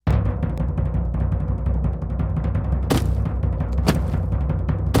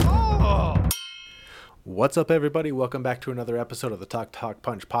What's up, everybody? Welcome back to another episode of the Talk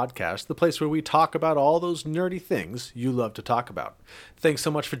Punch podcast, the place where we talk about all those nerdy things you love to talk about. Thanks so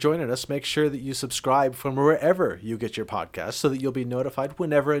much for joining us. Make sure that you subscribe from wherever you get your podcasts so that you'll be notified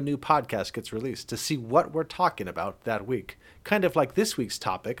whenever a new podcast gets released to see what we're talking about that week. Kind of like this week's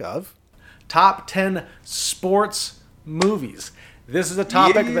topic of top 10 sports movies. This is a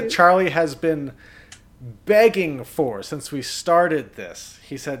topic that Charlie has been begging for since we started this.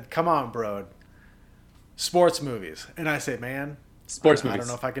 He said, come on, bro. Sports movies. And I say, man, sports movies. I don't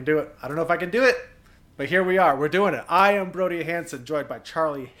know if I can do it. But here we are. We're doing it. I am Brody Hanson, joined by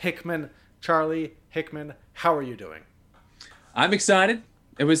Charlie Hickman. Charlie Hickman, how are you doing? I'm excited.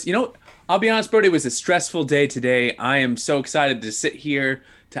 It was, I'll be honest, Brody, it was a stressful day today. I am so excited to sit here,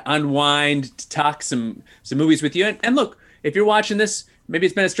 to unwind, to talk some movies with you. And look, if you're watching this, maybe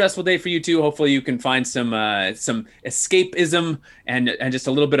it's been a stressful day for you too. Hopefully you can find some escapism and just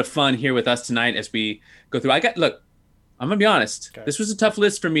a little bit of fun here with us tonight as we go through. I'm gonna be honest. Okay. This was a tough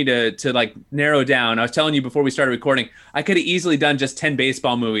list for me to like narrow down. I was telling you before we started recording, I could have easily done just 10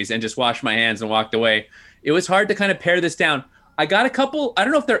 baseball movies and just washed my hands and walked away. It was hard to kind of pare this down. I got a couple. I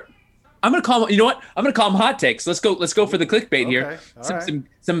don't know if they're. I'm gonna call them. You know what? I'm gonna call them hot takes. Let's go for the clickbait here.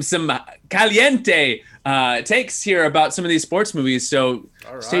 Some caliente takes here about some of these sports movies. So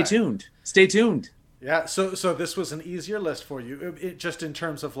Stay tuned. Stay tuned. Yeah. So this was an easier list for you, just in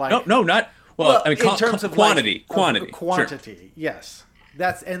terms of like. No, not. Well, I mean, in terms of quantity. Quantity. Sure. Yes.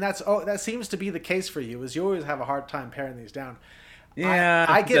 That seems to be the case for you. Is you always have a hard time paring these down. Yeah.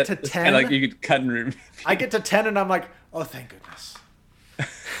 I get to 10. Like you could cut and. I get to 10 and I'm like, oh, thank goodness.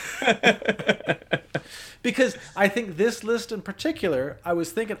 Because I think this list in particular, I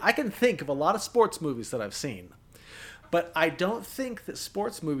was thinking, I can think of a lot of sports movies that I've seen, but I don't think that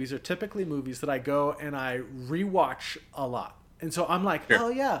sports movies are typically movies that I go and I rewatch a lot. And so I'm like,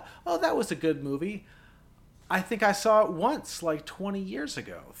 sure. That was a good movie. I think I saw it once, like 20 years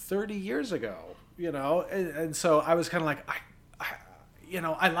ago, 30 years ago, and so I was kind of like,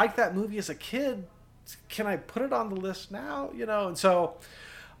 I liked that movie as a kid. Can I put it on the list now? And so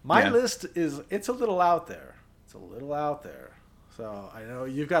my list it's a little out there. So I know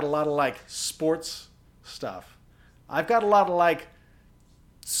you've got a lot of like sports stuff. I've got a lot of like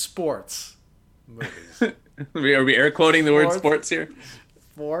sports movies. Are we air quoting the word sports here?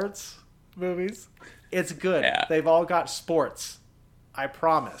 Sports movies. It's good. Yeah. They've all got sports. I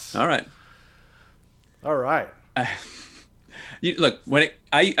promise. All right. Look,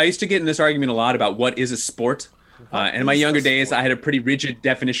 I used to get in this argument a lot about what is a sport. And in my younger days, I had a pretty rigid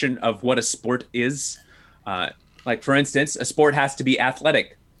definition of what a sport is. Like, for instance, a sport has to be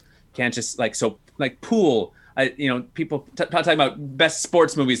athletic. Can't just like pool. People talking about best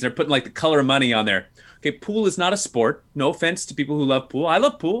sports movies. They're putting like the Color of Money on there. Okay, pool is not a sport. No offense to people who love pool. I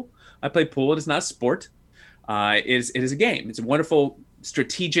love pool. I play pool. It is not a sport. It is a game. It's a wonderful,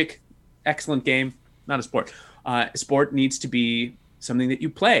 strategic, excellent game. Not a sport. Sport needs to be something that you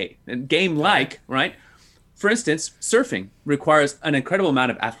play. And game-like, right? For instance, surfing requires an incredible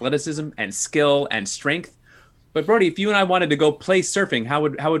amount of athleticism and skill and strength. But Brody, if you and I wanted to go play surfing, how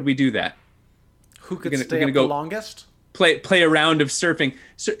would we do that? Who could stay up the longest? Play a round of surfing.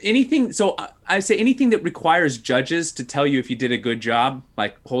 So I say anything that requires judges to tell you if you did a good job,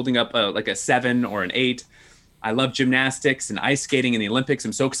 like holding up a 7 or an 8. I love gymnastics and ice skating in the Olympics.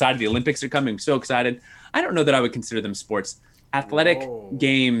 I'm so excited. The Olympics are coming. I'm so excited. I don't know that I would consider them sports. Athletic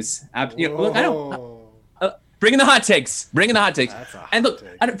games. Look, I don't. Bring in the hot takes. And look,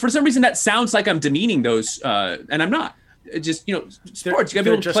 for some reason that sounds like I'm demeaning those, and I'm not. Just sports. You gotta be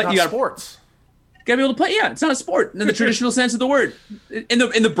able to play. Sports. You gotta be able to play. Yeah, it's not a sport in the traditional sense of the word. In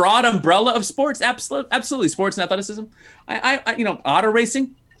the broad umbrella of sports, absolutely sports and athleticism. Auto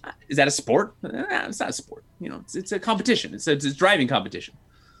racing. Is that a sport? It's not a sport. It's a competition. It's a driving competition.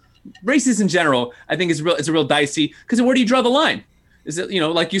 Races in general, I think, it's a real dicey, because where do you draw the line? Is it,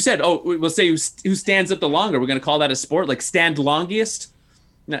 like you said, we'll say who stands up the longer. We're going to call that a sport, like stand longiest.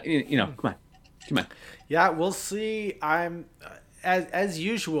 No, come on. Yeah, we'll see. I'm as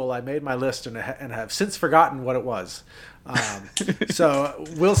usual. I made my list and have since forgotten what it was. So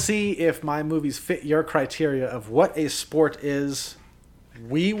we'll see if my movies fit your criteria of what a sport is.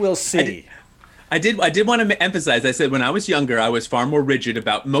 We will see. I did want to emphasize. I said when I was younger, I was far more rigid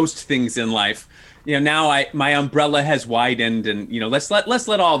about most things in life. Now my umbrella has widened, and let's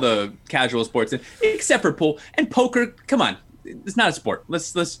let all the casual sports in, except for pool and poker. Come on, it's not a sport.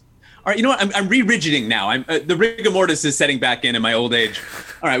 Let's. All right, you know what? I'm re-rigiding now. The rigor mortis is setting back in my old age.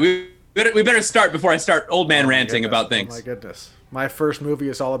 All right, we better start before I start old man ranting about things. Oh my goodness. My first movie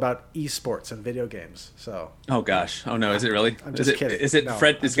is all about esports and video games. So. Oh gosh. Oh no. Is it really? I'm just kidding. Is it No,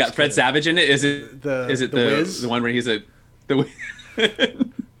 Fred? It's got Fred Savage in it. Is it The the one where he's the?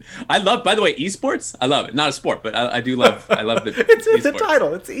 I love. By the way, esports. I love it. Not a sport, but I do love. I love the. It's in the esports.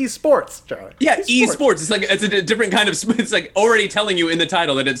 title. It's esports, Charlie. Yeah, esports. It's like it's a different kind of. It's like already telling you in the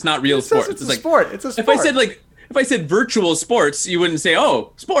title that it's not real It says sports. it's a like sport. It's a sport. If I said virtual sports, you wouldn't say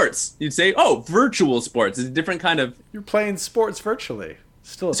oh sports. You'd say oh virtual sports. It's a different kind of. You're playing sports virtually.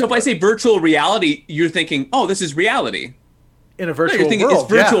 Still. So if I say virtual reality, you're thinking oh this is reality. In a No, virtual you're thinking world, it's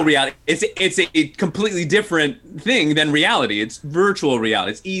virtual yeah. reality. It's a completely different thing than reality. It's virtual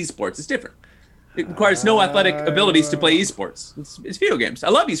reality. It's esports. It's different. It requires no athletic abilities to play esports. It's video games. I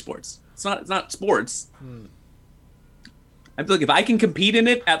love esports. It's not sports. I feel like if I can compete in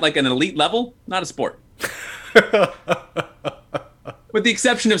it at like an elite level, not a sport. With the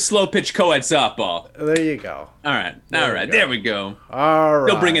exception of slow pitch co-ed softball. There you go. All right. There There we go. All right.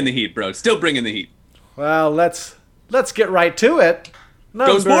 Still bringing the heat, bro. Still bringing the heat. Well, let's get right to it.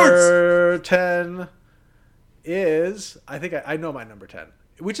 Go Number 10 is, I think I know my number 10,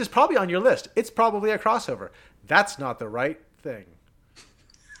 which is probably on your list. It's probably a crossover. That's not the right thing.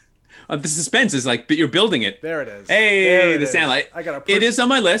 The suspense is like, but you're building it. There it is. Hey, There it the is. Sandlight. I gotta push- It is on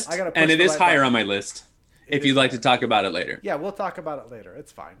my list, I gotta push and it the is right higher button. on my list. If is you'd like to higher. talk about it later. Yeah, we'll talk about it later.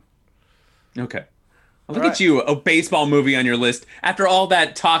 It's fine. Okay. Well, look right. at you, a baseball movie on your list. After all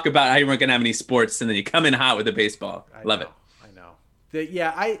that talk about how you weren't gonna have any sports, and then you come in hot with the baseball. Love it. I know.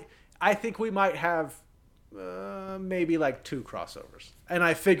 Yeah, I think we might have maybe like 2 crossovers. And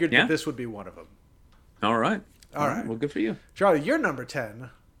I figured Yeah? that this would be one of them. All right. All right. Well, good for you. Charlie, you're number 10.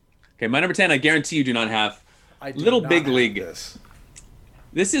 Okay, my number 10. I guarantee you do not have. I do Little not Big have League. This.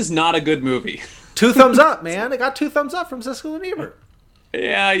 This is not a good movie. 2 thumbs up, man. I got 2 thumbs up from Siskel and Ebert.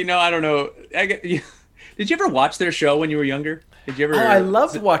 Yeah, I don't know. Did you ever watch their show when you were younger? Did you ever? Oh, I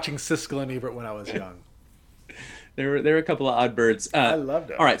loved watching Siskel and Ebert when I was young. There were a couple of odd birds. I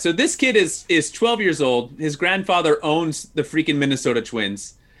loved it. All right, so this kid is 12 years old. His grandfather owns the freaking Minnesota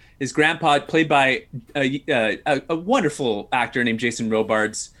Twins. His grandpa, played by a wonderful actor named Jason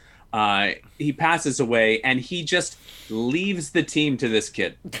Robards, he passes away, and he just leaves the team to this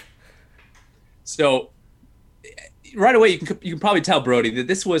kid. So right away, you can probably tell, Brody, that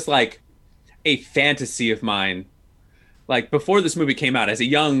this was like a fantasy of mine. Like before this movie came out, as a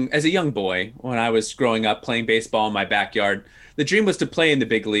young boy, when I was growing up playing baseball in my backyard, the dream was to play in the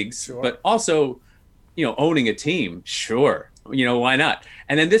big leagues, Sure. but also, owning a team. Sure, why not?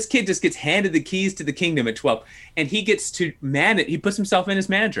 And then this kid just gets handed the keys to the kingdom at 12, and he gets to man it. He puts himself in as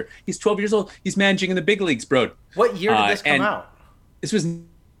manager. He's 12 years old. He's managing in the big leagues, bro. What year did this come and out? This was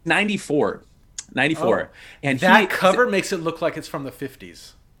 94. 94. Oh, And that cover makes it look like it's from the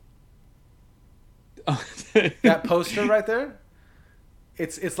 50s. That poster right there?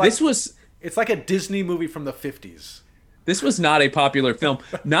 It's like it's like a Disney movie from the 50s. This was not a popular film.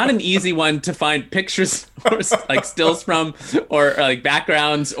 Not an easy one to find pictures or like stills from, or like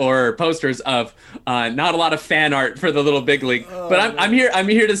backgrounds or posters of. Not a lot of fan art for the Little Big League. But I'm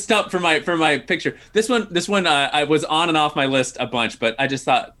here to stump for my picture. This one I was on and off my list a bunch, but I just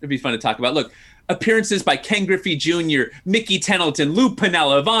thought it'd be fun to talk about. Look. Appearances by Ken Griffey Jr., Mickey Tettleton, Lou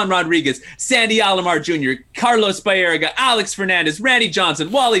Piniella, Von Rodriguez, Sandy Alomar Jr., Carlos Baerga, Alex Fernandez, Randy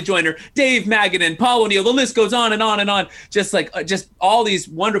Johnson, Wally Joyner, Dave Magadan, Paul O'Neill. The list goes on and on and on. Just all these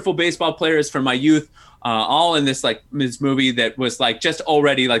wonderful baseball players from my youth, all in this movie that was like just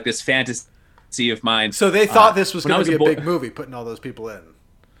already like this fantasy of mine. So they thought this was when I going to was be a a big movie, putting all those people in.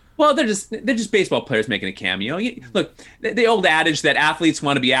 Well, they're just baseball players making a cameo. Look, the old adage that athletes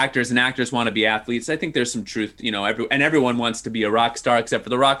want to be actors and actors want to be athletes. I think there's some truth, everyone wants to be a rock star, except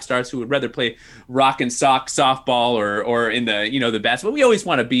for the rock stars who would rather play rock and softball or in the the basketball. We always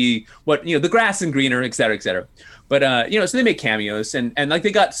want to be the grass and greener, et cetera, et cetera. But so they make cameos and like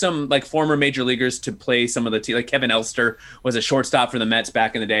they got some like former major leaguers to play some of the team. Like Kevin Elster was a shortstop for the Mets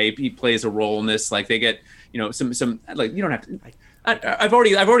back in the day. He plays a role in this. Like they get some like you don't have to. I've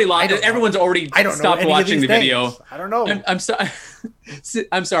already lost. Everyone's already stopped watching the video. I don't know. I'm sorry.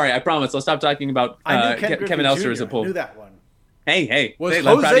 I'm sorry. I promise. I'll stop talking about I knew Kevin Elster as a I pull. knew that one. Hey. Was I'm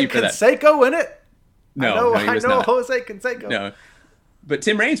proud of Jose you for that. Canseco in it? No, I he was know not. Jose Canseco. No, but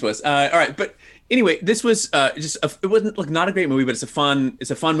Tim Raines was. All right, but anyway, this was it wasn't like not a great movie, but it's a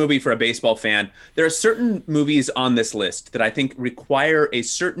fun movie for a baseball fan. There are certain movies on this list that I think require a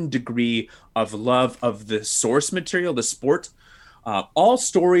certain degree of love of the source material, the sport. All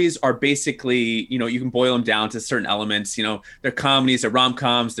stories are basically, you can boil them down to certain elements. They're comedies, they're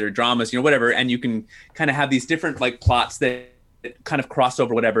rom-coms, they're dramas, whatever. And you can kind of have these different like plots that kind of cross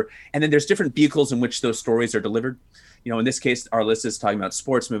over, whatever. And then there's different vehicles in which those stories are delivered. in this case, our list is talking about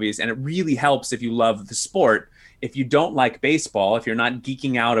sports movies, and it really helps if you love the sport. If you don't like baseball, if you're not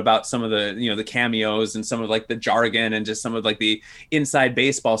geeking out about some of the, the cameos and some of like the jargon and just some of like the inside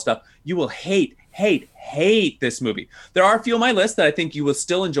baseball stuff, you will hate this movie. There are a few on my list that I think you will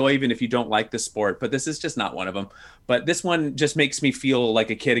still enjoy even if you don't like the sport, but this is just not one of them. But this one just makes me feel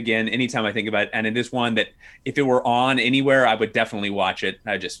like a kid again anytime I think about it. And it is one that if it were on anywhere, I would definitely watch it.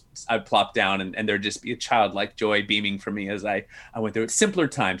 I'd plop down and there'd just be a childlike joy beaming for me as I went through it. Simpler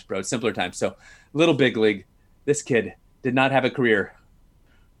times, bro, simpler times. So Little Big League. This kid did not have a career,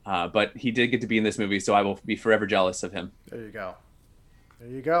 but he did get to be in this movie, so I will be forever jealous of him. There you go. There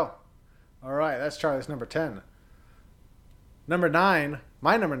you go. All right, that's Charlie's number 10. Number 9,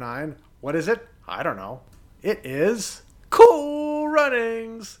 my number 9, what is it? I don't know. It is Cool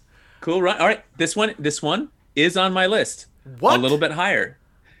Runnings. Cool Run. All right, this one is on my list. What? A little bit higher,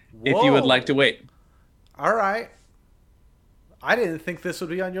 Whoa. if you would like to wait. All right. I didn't think this would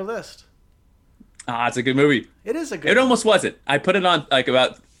be on your list. It's a good movie. It is a good It almost wasn't. I put it on like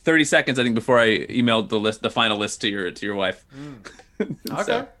about 30 seconds, I think, before I emailed the final list to your wife. Okay.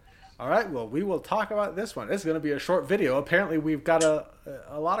 So. All right. Well, we will talk about this one. It's going to be a short video. Apparently, we've got a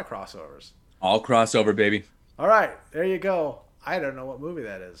lot of crossovers. All crossover, baby. All right. There you go. I don't know what movie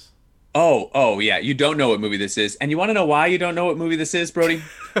that is. Oh, yeah. You don't know what movie this is. And you want to know why you don't know what movie this is, Brody?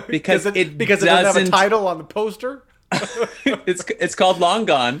 Because it doesn't have a title on the poster? It's called Long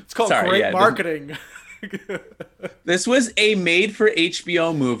Gone. It's called great marketing. This was a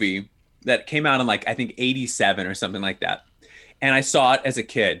made-for-HBO movie that came out in like, I think, 87 or something like that. And I saw it as a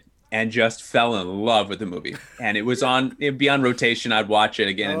kid and just fell in love with the movie. And it'd be on rotation. I'd watch it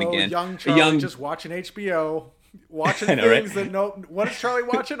again and again. Young Charlie just watching HBO. Watching things that what is Charlie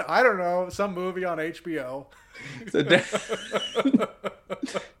watching? I don't know. Some movie on HBO.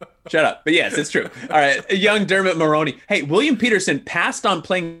 Shut up. But yes, it's true. All right. Young Dermot Mulroney. Hey, William Peterson passed on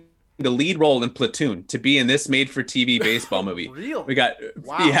playing the lead role in Platoon to be in this made-for-TV baseball movie. Really? We got,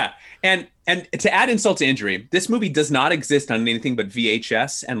 wow. Yeah. And to add insult to injury, this movie does not exist on anything but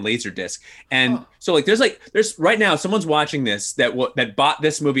VHS and Laserdisc. And so there's right now someone's watching this that bought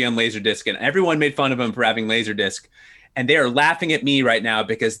this movie on Laserdisc, and everyone made fun of him for having Laserdisc. And they are laughing at me right now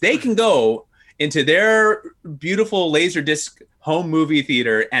because they can go into their beautiful Laserdisc home movie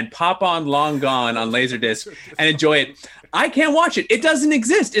theater and pop on Long Gone on Laserdisc and enjoy it. I can't watch it. It doesn't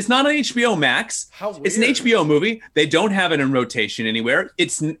exist. It's not on HBO Max. How weird. It's an HBO movie. They don't have it in rotation anywhere.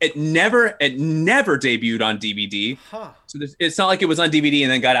 It never debuted on DVD. So it's not like it was on DVD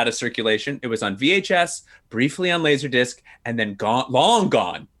and then got out of circulation. It was on VHS, briefly on Laserdisc, and then long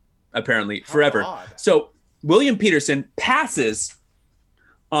gone, apparently, forever. Odd. So William Peterson passes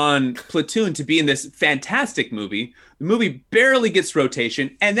on Platoon to be in this fantastic movie. The movie barely gets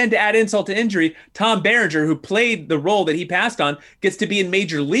rotation. And then to add insult to injury, Tom Berenger, who played the role that he passed on, gets to be in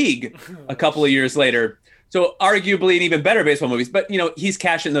Major League a couple of years later. So arguably an even better baseball movies. But, he's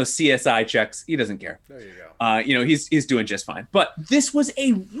cashing those CSI checks. He doesn't care. There you go. He's doing just fine. But this was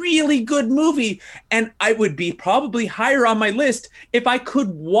a really good movie. And I would be probably higher on my list if I could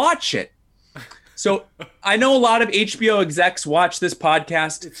watch it. So I know a lot of HBO execs watch this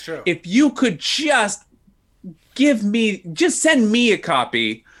podcast. It's true. If you could just send me a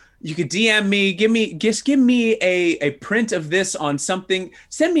copy. You could DM me, give me a print of this on something.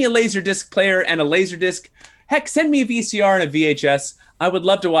 Send me a Laserdisc player and a Laserdisc. Heck, send me a VCR and a VHS. I would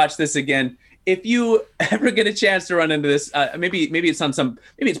love to watch this again. If you ever get a chance to run into this, maybe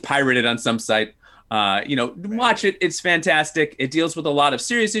it's pirated on some site. Watch it. It's fantastic. It deals with a lot of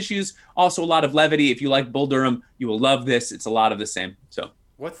serious issues, also a lot of levity. If you like Bull Durham, you will love this. It's a lot of the same. So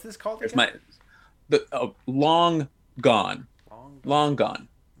what's this called again? Long Gone. Long Gone.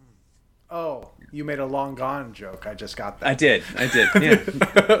 Oh, you made a Long Gone joke. I just got that. I did.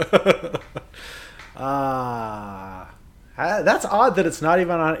 Yeah. That's odd that it's not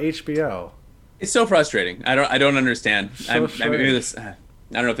even on HBO. It's so frustrating. I don't understand. So I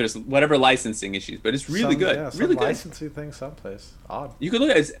don't know if there's whatever licensing issues, but it's really good. Yeah, really good. Licensing thing someplace. Odd. You could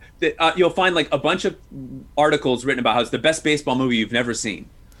look at it. You'll find like a bunch of articles written about how it's the best baseball movie you've never seen.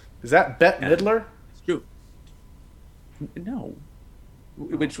 Is that Bette Midler? It's true. No.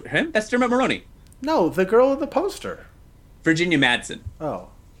 Which him? That's Dermot Mulroney. No, the girl in the poster. Virginia Madsen. Oh.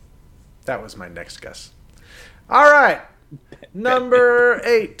 That was my next guess. All right. Number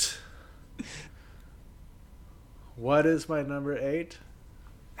 8. What is my number 8?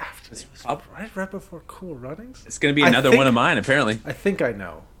 After this was right before Cool Runnings? It's going to be another one of mine, apparently. I think I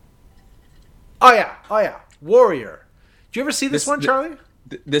know. Oh, yeah. Warrior. Did you ever see this one, Charlie?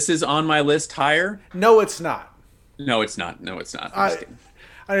 This is on my list higher. No, it's not. No, it's not. I'm just kidding.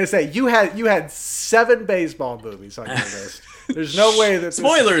 I was gonna say you had 7 baseball movies on your list. There's no way that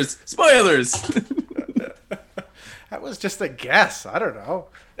Spoilers. that was just a guess. I don't know.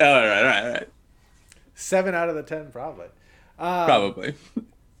 All right. 7 out of the 10, probably. Probably.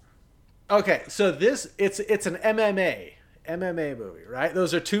 Okay, so it's an MMA movie, right?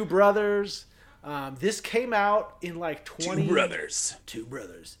 Those are 2 brothers. This came out in like 20. 2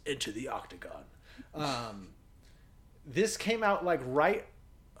 brothers into the octagon. This came out like right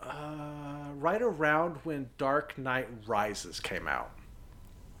around when Dark Knight Rises came out,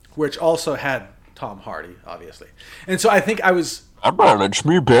 which also had Tom Hardy, obviously. And so I think I was. I managed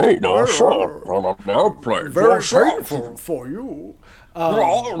me pain. I'm now playing Very painful for you. And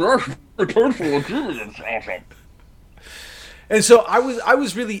so I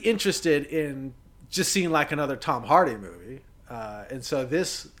was really interested in just seeing like another Tom Hardy movie. And so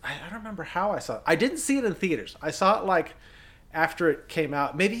this, I don't remember how I saw it. I didn't see it in theaters. I saw it like after it came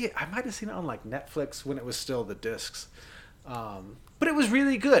out. Maybe I might have seen it on like Netflix when it was still the discs. But it was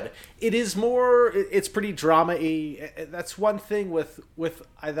really good. It's pretty drama-y. That's one thing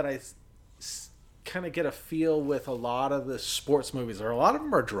that I kind of get a feel with a lot of the sports movies. A lot of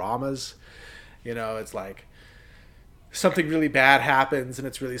them are dramas. You know, it's like something really bad happens and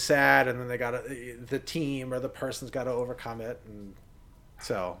it's really sad, and then the team or the person's got to overcome it. And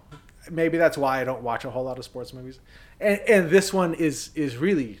so maybe that's why I don't watch a whole lot of sports movies. And this one is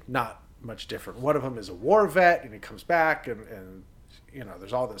really not much different. One of them is a war vet and he comes back and you know,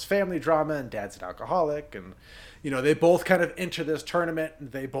 there's all this family drama, and dad's an alcoholic, and you know, they both kind of enter this tournament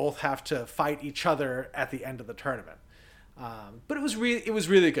and they both have to fight each other at the end of the tournament. But it was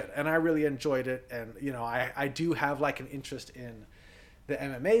really good, and I really enjoyed it. And you know, I do have like an interest in the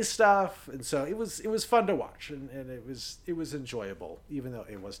MMA stuff, and so it was fun to watch, and it was enjoyable, even though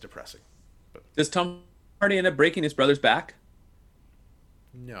it was depressing. But Does Tom Hardy end up breaking his brother's back?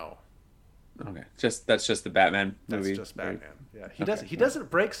 no, Okay, that's just the Batman movie. that's just Batman. Yeah, he doesn't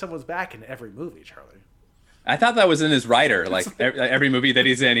break someone's back in every movie, Charlie. I thought that was in his writer. Like every movie that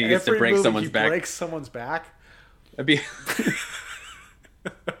he's in, he gets to break someone's back. Breaks someone's back. That'd be.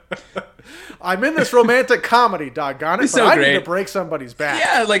 I'm in this romantic comedy, doggone it, It's but so I great. need to break somebody's back.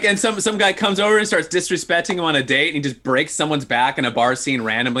 Yeah, like, and some guy comes over and starts disrespecting him on a date, and he just breaks someone's back in a bar scene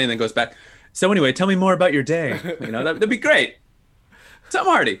randomly, and then goes back. So anyway, tell me more about your day. You know, that'd be great. Tom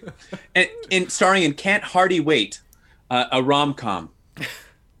Hardy, and starring in Can't Hardly Wait, a rom-com.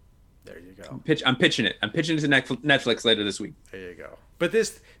 There you go. I'm pitching it. I'm pitching it to Netflix later this week. There you go. But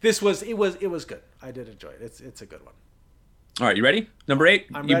this was good. I did enjoy it. It's a good one. All right, you ready? Number 8.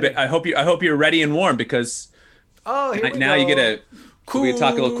 I'm ready. I hope you're ready and warm, because here we now go. you get we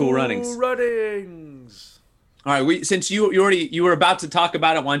talk a little Cool Runnings. All right, since you were about to talk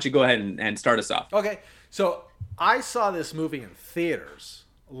about it, why don't you go ahead and start us off? Okay, so I saw this movie in theaters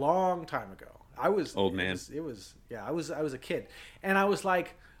a long time ago. I was old man. I was a kid, and I was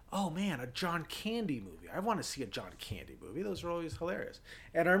like, oh man, a John Candy movie. I want to see a John Candy movie. Those are always hilarious.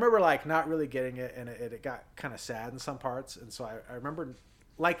 And I remember like not really getting it, and it got kind of sad in some parts. And so I remember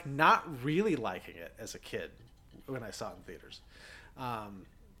like not really liking it as a kid when I saw it in theaters.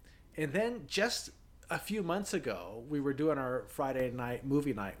 And then just a few months ago, we were doing our Friday night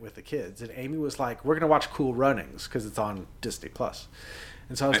movie night with the kids, and Amy was like, we're going to watch Cool Runnings because it's on Disney Plus.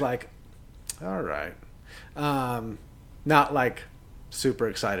 And so I was like, all right. Not like super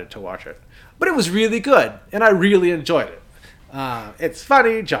excited to watch it, but it was really good, and I really enjoyed it. It's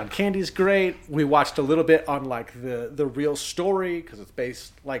funny. John Candy's great. We watched a little bit on like the real story because it's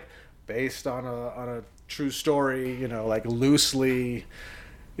based on a true story, you know, like loosely,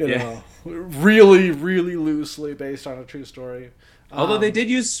 you know, really, really loosely based on a true story. Although they did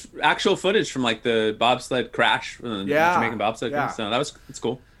use actual footage from like the bobsled crash, the Jamaican bobsled, so it's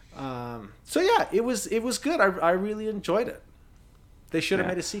cool. So yeah, it was good. I really enjoyed it. They should have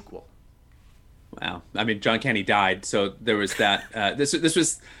made a sequel. Wow. I mean, John Candy died, so there was that. This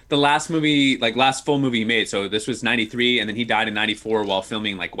was the last full movie he made. So this was 93, and then he died in 94 while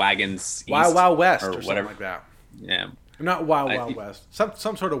filming like Wagons East. Wild West or whatever. something like that. Yeah. Not Wild West.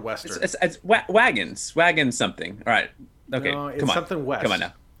 Some sort of Western. It's Wagons something. All right. Okay. No, it's come on. something West. Come on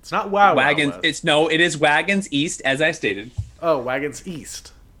now. It's not Wagons. Wagons. It is Wagons East, as I stated. Oh, Wagons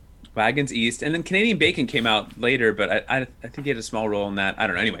East. Wagons East, and then Canadian Bacon came out later, but I think he had a small role in that. I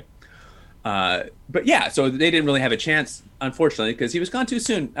don't know. Anyway, but yeah, so they didn't really have a chance, unfortunately, because he was gone too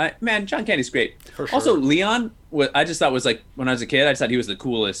soon. Man, John Candy's great. For sure. Also, Leon, I just thought was like, when I was a kid, I just thought he was the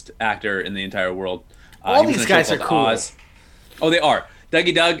coolest actor in the entire world. All these guys are cool. Oz. Oh, they are.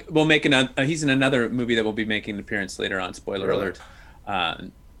 Dougie Doug will make he's in another movie that will be making an appearance later on. Spoiler alert.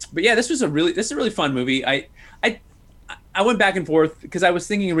 But yeah, this is a really fun movie. I went back and forth because I was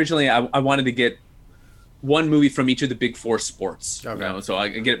thinking originally I wanted to get one movie from each of the big four sports. Okay. You know? So I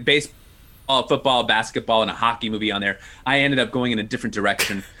could get baseball, football, basketball, and a hockey movie on there. I ended up going in a different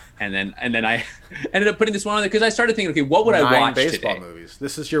direction. And then I ended up putting this one on there because I started thinking, okay, what would I watch baseball today? movies.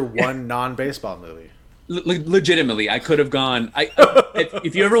 This is your one non-baseball movie. Legitimately, I could have gone.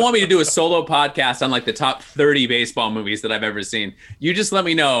 If you ever want me to do a solo podcast on like the top 30 baseball movies that I've ever seen, you just let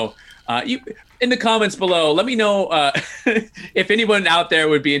me know. You in the comments below, let me know if anyone out there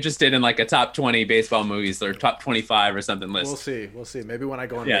would be interested in like a top 20 baseball movies or top 25 or something list. We'll see. Maybe when I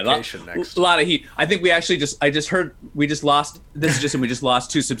go on vacation next. A lot of heat. I think we actually I just heard we just lost. This is just we just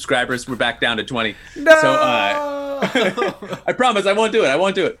lost 2 subscribers. We're back down to 20. No! So I promise I won't do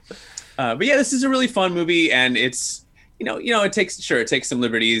it. But yeah, this is a really fun movie, and it's it takes some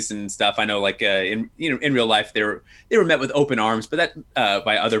liberties and stuff. I know, like in real life, they were met with open arms, but that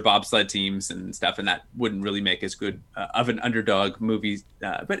by other bobsled teams and stuff, and that wouldn't really make as good of an underdog movie.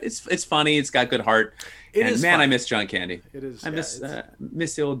 But it's funny. It's got good heart. I miss John Candy. It is. I miss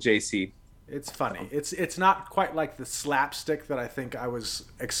the old JC. It's funny. It's not quite like the slapstick that I think I was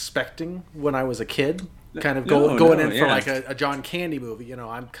expecting when I was a kid. Kind of going in for like a John Candy movie.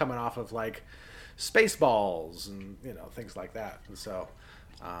 I'm coming off of like Spaceballs and things like that, and so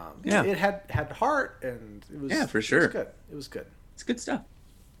it had heart, and it was for sure. It was good. It's good stuff.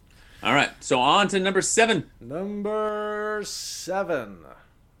 All right, so on to number 7. Number 7.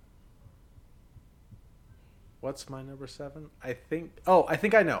 What's my number 7? I think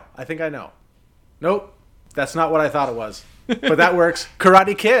I know. Nope, that's not what I thought it was, but that works.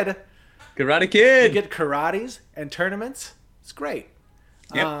 Karate Kid. Karate Kid. You get karates and tournaments. It's great.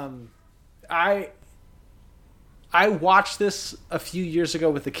 Yep. I watched this a few years ago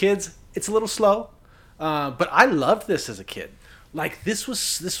with the kids. It's a little slow, but I loved this as a kid. Like this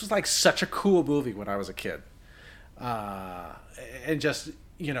was like such a cool movie when I was a kid, and just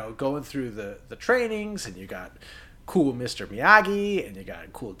going through the trainings, and you got cool Mr. Miyagi, and you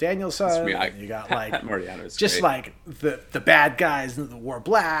got cool Daniel-san, and you got like just great. Like the bad guys that wore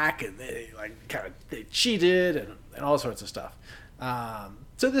black, and they they cheated and all sorts of stuff.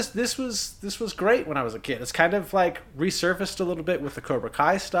 So this was great when I was a kid. It's kind of like resurfaced a little bit with the Cobra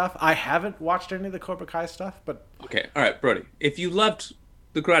Kai stuff. I haven't watched any of the Cobra Kai stuff, but okay, all right, Brody. If you loved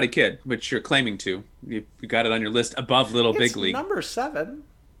the Karate Kid, which you're claiming to, you got it on your list above Little Big League. Number 7.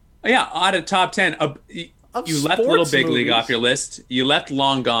 Yeah, out of top 10. You left Little Big League off your list. You left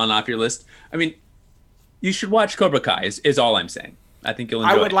Long Gone off your list. I mean, you should watch Cobra Kai. Is all I'm saying. I think you'll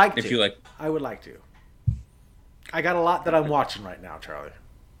enjoy it. I would like if to. You like. I would like to. I got a lot that I'm watching right now, Charlie.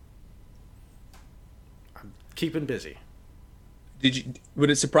 I'm keeping busy. Would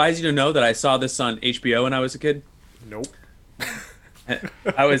it surprise you to know that I saw this on HBO when I was a kid? Nope.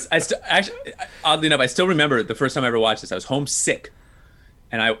 Oddly enough, I still remember the first time I ever watched this. I was homesick.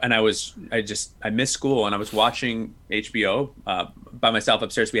 And I missed school, and I was watching HBO by myself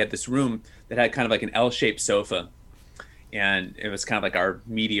upstairs. We had this room that had kind of like an L-shaped sofa, and it was kind of like our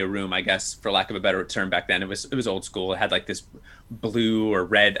media room, I guess, for lack of a better term back then. It was old school. It had like this blue or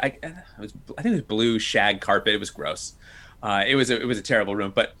red, I think it was blue shag carpet. It was gross. It was a terrible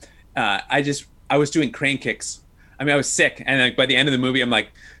room. But I was doing crane kicks. I mean, I was sick, and like by the end of the movie, I'm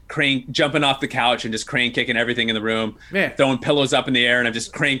like jumping off the couch and just crane kicking everything in the room, throwing pillows up in the air, and I'm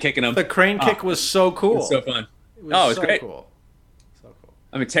just crane kicking them. The crane kick was so cool. It was so fun. It was great. Cool. So cool.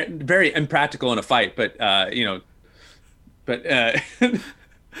 I mean, very impractical in a fight, but a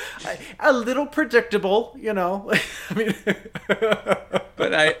little predictable, I mean,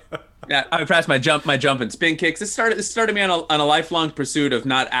 but I pressed my jump and spin kicks. It started me on a lifelong pursuit of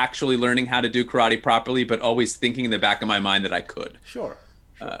not actually learning how to do karate properly, but always thinking in the back of my mind that I could. Sure.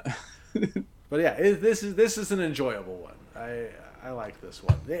 But yeah, this is an enjoyable one. I like this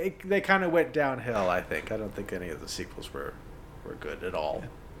one. They kind of went downhill, I think. I don't think any of the sequels were good at all.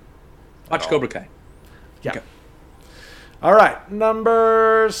 Watch Cobra Kai. Yeah. Okay. All right,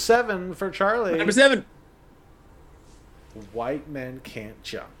 number 7 for Charlie. Number 7. White Men Can't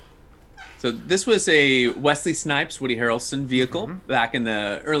Jump. So this was a Wesley Snipes, Woody Harrelson vehicle back in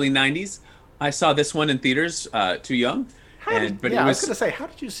the early 90s. I saw this one in theaters, too young. I was going to say, how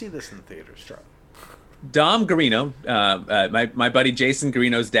did you see this in theaters, Charlie? Dom Garino, my buddy Jason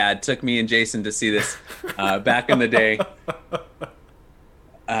Garino's dad, took me and Jason to see this back in the day.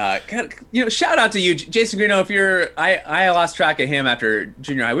 Shout out to you, Jason Garino. I lost track of him after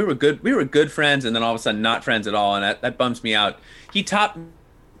junior high. We were good friends, and then all of a sudden not friends at all, and that bums me out.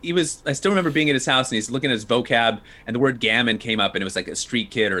 I still remember being at his house, and he's looking at his vocab, and the word gammon came up, and it was like a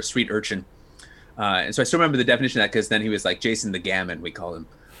street kid or a street urchin. And so I still remember the definition of that, because then he was like Jason the Gammon, we call him.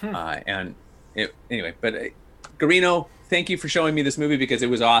 Anyway, but Garino, thank you for showing me this movie because it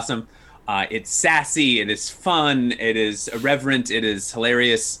was awesome. It's sassy, it is fun, it is irreverent, it is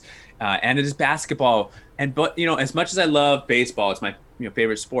hilarious, and it is basketball. But as much as I love baseball, it's my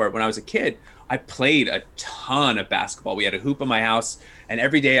favorite sport. When I was a kid, I played a ton of basketball. We had a hoop in my house, and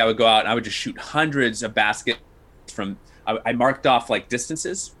every day I would go out and I would just shoot hundreds of baskets from. I marked off like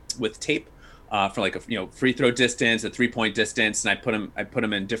distances with tape. For like a free throw distance, a 3-point distance, and I put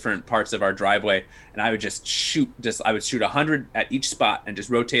them in different parts of our driveway, and I would just shoot. I would shoot 100 at each spot and just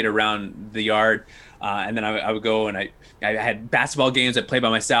rotate around the yard, and then I would go and I had basketball games I played by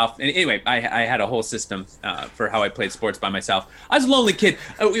myself. And anyway, I had a whole system for how I played sports by myself. I was a lonely kid.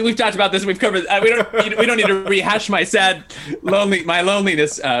 We've talked about this. We've covered. We don't need to rehash my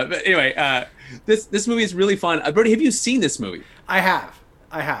loneliness. But anyway, this movie is really fun. Brody, have you seen this movie? I have.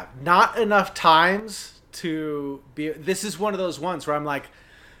 Not enough times to be. This is one of those ones where I'm like,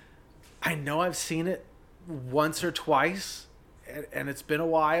 I know I've seen it once or twice, and it's been a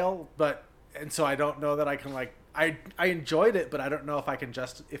while, and so I don't know that I can like. I enjoyed it, but I don't know if I can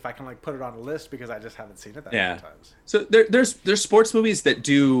like put it on a list because I just haven't seen it that many times. So there's sports movies that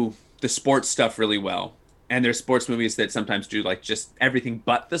do the sports stuff really well. And there's sports movies that sometimes do like just everything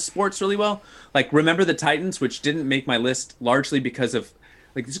but the sports really well. Like Remember the Titans, which didn't make my list largely because of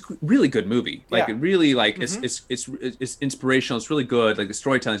like it's a really good movie. Like it really like it's inspirational. It's really good. Like the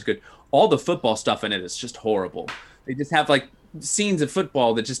storytelling is good. All the football stuff in it is just horrible. They just have like scenes of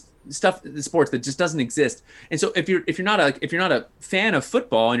football that just the sports that just doesn't exist. And so if you're not a fan of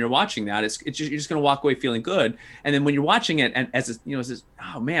football and you're watching that, you're just gonna walk away feeling good. And then when you're watching it and as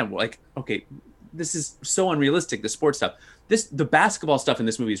oh man, like okay, this is so unrealistic. The sports stuff. The basketball stuff in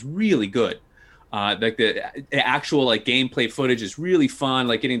this movie is really good. Like the actual like gameplay footage is really fun.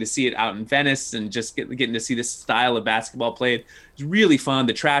 Like getting to see it out in Venice and just getting to see this style of basketball played is really fun.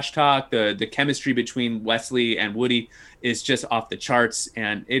 The trash talk, the chemistry between Wesley and Woody is just off the charts,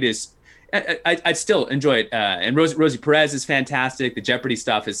 and it is. I still enjoy it. And Rosie Perez is fantastic. The Jeopardy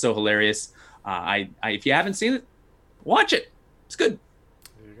stuff is so hilarious. If you haven't seen it, watch it. It's good.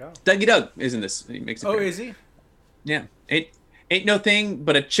 There you go. Dougie Doug is in this. He makes. Is he? Yeah. Ain't no thing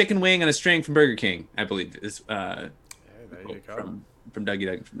but a chicken wing and a string from Burger King, I believe, is there you go. From Dougie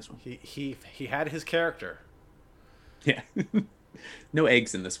Doug from this one. He had his character. Yeah. No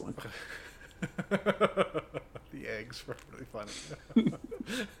eggs in this one. The eggs were really funny.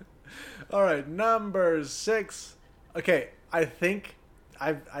 All right, number 6. Okay, I think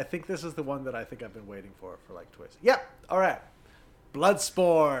this is the one that I think I've been waiting for like twice. Yep. All right.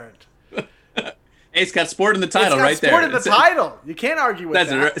 Bloodsport. Hey, it's got sport in the title right there. Sport in the title. You can't argue with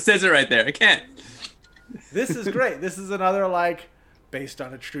that. It says it right there. I can't. This is great. This is another like based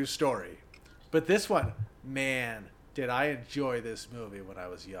on a true story. But this one, man, did I enjoy this movie when I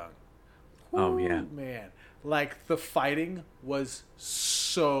was young. Oh yeah. Man. Like the fighting was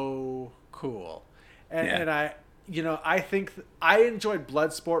so cool. And I think I enjoyed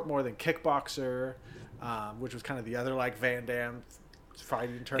Bloodsport more than Kickboxer, which was kind of the other like Van Damme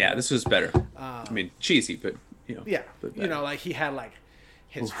fighting tournament. Yeah, this was better. I mean, cheesy, but yeah, like he had like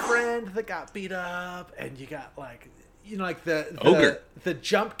his friend that got beat up, and you got like like the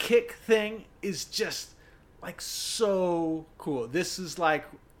jump kick thing is just like so cool. This is like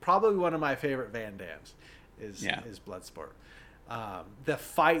probably one of my favorite Van Dammes is Bloodsport. The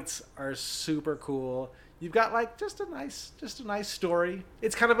fights are super cool. You've got like just a nice story.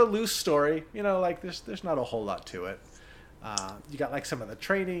 It's kind of a loose story, like there's not a whole lot to it. You got like some of the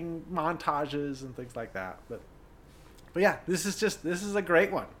training montages and things like that, but yeah, this is a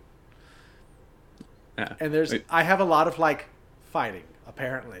great one. Yeah. And I have a lot of like fighting,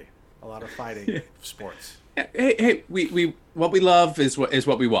 apparently, a lot of fighting sports. Hey, we what we love is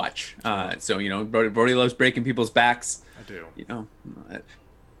what we watch. So Brody loves breaking people's backs. I do.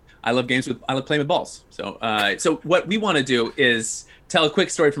 I love playing with balls. So what we want to do is tell a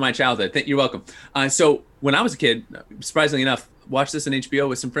quick story from my childhood. You're welcome. So when I was a kid, surprisingly enough, watched this on HBO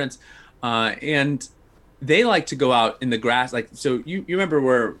with some friends, and they like to go out in the grass. Like, so you remember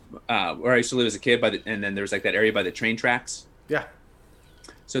where I used to live as a kid, and then there was like that area by the train tracks. Yeah.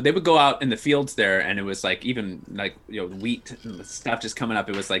 So they would go out in the fields there, and it was like even like wheat and stuff just coming up.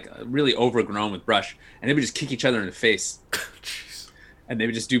 It was like really overgrown with brush, and they would just kick each other in the face. Jeez. And they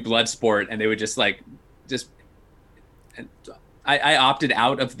would just do blood sport, and they would just. And I opted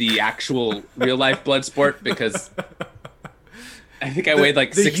out of the actual real life blood sport because I think I weighed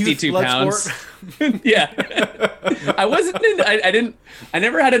like 62 pounds. Yeah, I wasn't. I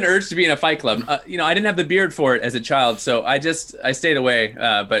never had an urge to be in a fight club. I didn't have the beard for it as a child, so I stayed away.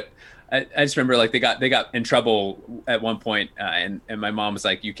 But I just remember like they got in trouble at one point, and my mom was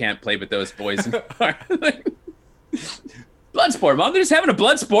like, "You can't play with those boys." blood sport, Mom. They're just having a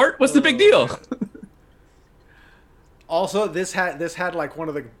blood sport. What's the big deal? Also, this had like one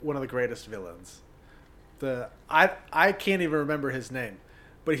of the greatest villains. I can't even remember his name,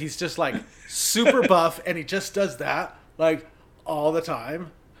 but he's just like super buff, and he just does that like all the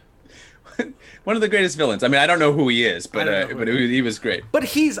time. One of the greatest villains. I mean, I don't know who he is, but he was great. But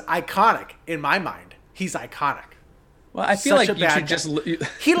he's iconic in my mind. He's iconic. Well, I feel like you should just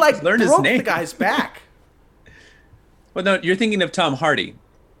he like learn his broke name. the guy's back. Well, no, you're thinking of Tom Hardy.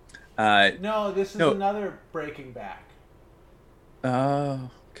 No, this is another breaking back. Oh,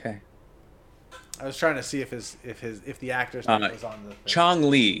 okay. I was trying to see if the actor's name was on the thing. Chong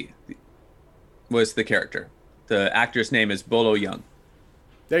Li was the character. The actor's name is Bolo Young.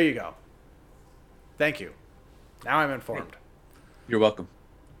 There you go. Thank you. Now I'm informed. You're welcome.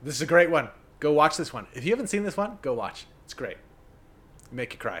 This is a great one. Go watch this one. If you haven't seen this one, go watch. It's great.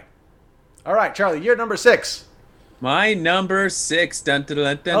 Make you cry. All right, Charlie, you're number 6. My number 6. Dun, dun,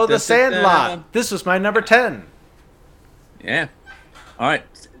 dun, dun, Oh, The dun, Sandlot. dun. This was my number 10. Yeah. All right.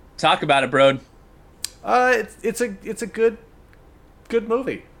 Talk about it, bro. It's a good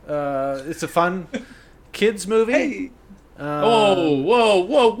movie. It's a fun kids movie. Hey.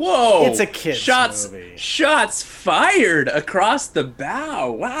 Whoa. It's a kids movie. Shots fired across the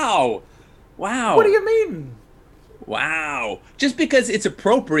bow. Wow. What do you mean? Wow. Just because it's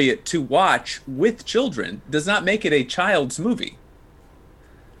appropriate to watch with children does not make it a child's movie.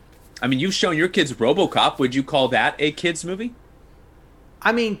 I mean, you've shown your kids RoboCop. Would you call that a kids movie?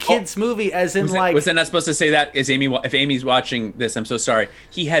 I mean, kids movie as in Was I not supposed to say that? If Amy's watching this, I'm so sorry.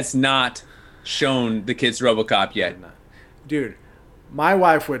 He has not shown the kids RoboCop yet. Dude, my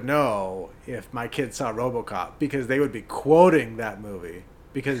wife would know if my kids saw RoboCop because they would be quoting that movie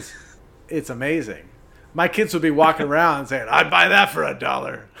because it's amazing. My kids would be walking around saying, "I'd buy that for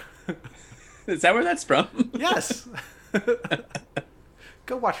 $1." Is that where that's from? Yes.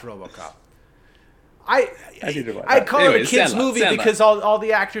 Go watch RoboCop. I need to watch I that. call Anyway, it a kids Sandlot, movie Sandlot. because all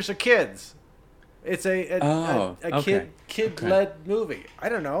the actors are kids. It's a okay. kid-led movie. I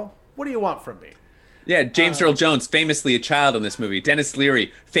don't know. What do you want from me? Yeah, James Earl Jones, famously a child in this movie. Dennis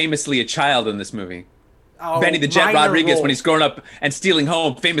Leary, famously a child in this movie. Oh, Benny the Jet minor Rodriguez, roles. when he's growing up and stealing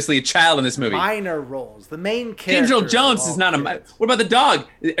home, famously a child in this movie. Minor roles. The main character. James Earl Jones is not a. What about the dog?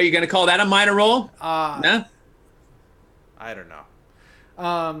 Are you going to call that a minor role? No. I don't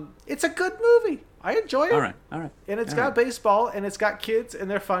know. It's a good movie. I enjoy it. All right. And it's got baseball, and it's got kids, and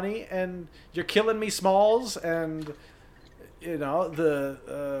they're funny, and You're Killing Me Smalls, and you know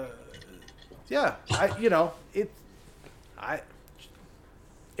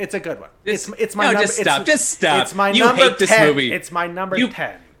it's a good one. It's my number. Just stop. It's my you number hate this 10. movie. It's my number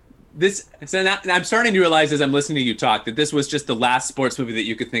 10. I'm starting to realize as I'm listening to you talk that this was just the last sports movie that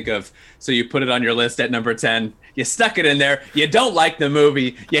you could think of. So you put it on your list at number 10. You stuck it in there. You don't like the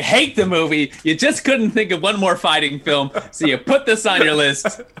movie. You hate the movie. You just couldn't think of one more fighting film. So you put this on your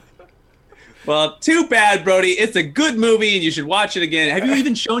list. Well, too bad, Brody. It's a good movie and you should watch it again. Have you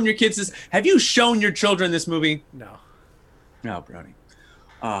even shown your kids this? Have you shown your children this movie? No, Brody.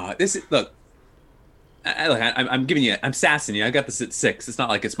 Look. I'm giving you. I'm sassing you. I got this at 6. It's not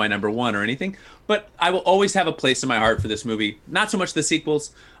like it's my number 1 or anything, but I will always have a place in my heart for this movie. Not so much the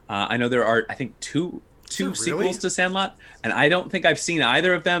sequels. I know there are, I think, two sequels to Sandlot, and I don't think I've seen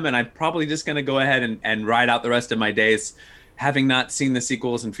either of them. And I'm probably just going to go ahead and ride out the rest of my days, having not seen the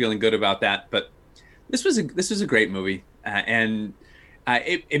sequels and feeling good about that. But this was a great movie, and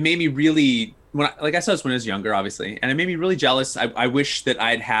it made me really. I saw this when I was younger, obviously, and it made me really jealous. I wish that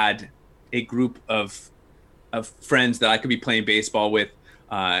I'd had a group of friends that I could be playing baseball with.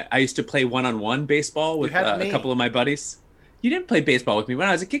 I used to play one-on-one baseball with a couple of my buddies. You didn't play baseball with me when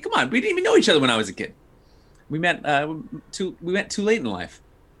I was a kid. Come on, we didn't even know each other when I was a kid. We met too late in life.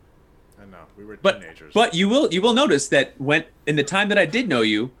 I know, we were teenagers. But you will notice that when in the time that I did know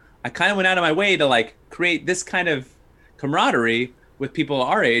you, I kind of went out of my way to like create this kind of camaraderie with people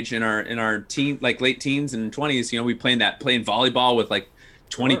our age in our teen, like late teens and 20s. You know, we playing volleyball with like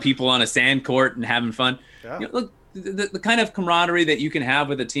 20 people on a sand court and having fun. Yeah. You know, look, the kind of camaraderie that you can have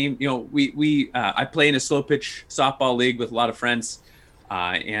with a team. You know, I play in a slow pitch softball league with a lot of friends,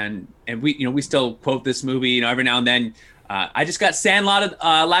 and we still quote this movie. You know, every now and then. I just got sandlotted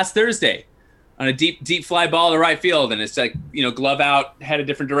last Thursday on a deep fly ball to right field, and it's like, you know, glove out, head a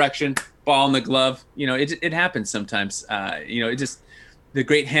different direction, ball in the glove. You know, it happens sometimes. The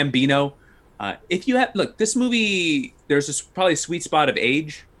great Hambino. If you have this movie, there's probably a sweet spot of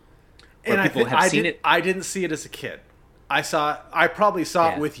age where people have seen it. I didn't see it as a kid. I probably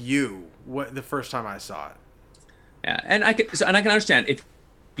saw it with you the first time I saw it. Yeah, and I can understand if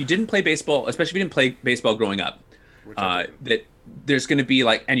you didn't play baseball, especially if you didn't play baseball growing up. that there's going to be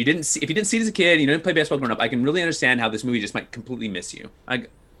like, and if you didn't see it as a kid, you didn't play baseball growing up, I can really understand how this movie just might completely miss you.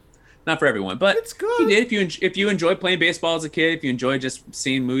 Not for everyone, but it's good. If you enjoy playing baseball as a kid, if you enjoy just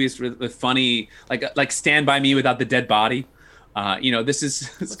seeing movies with funny, like Stand By Me without the dead body, this is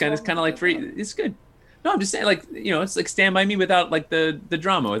it's kind of like free. It's good. No, I'm just saying, like, it's like Stand By Me without like the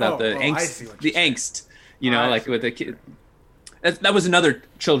drama, without the angst, like with the kid. That was another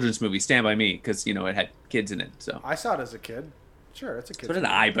children's movie, Stand By Me, because it had kids in it. So I saw it as a kid. Sure, it's a kid. So did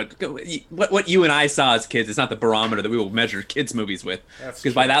I, but what you and I saw as kids is not the barometer that we will measure kids' movies with.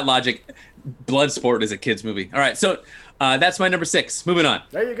 Because by that logic, Bloodsport is a kids' movie. All right, so that's my number 6. Moving on.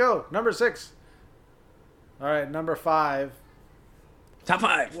 There you go, number 6. All right, number 5. Top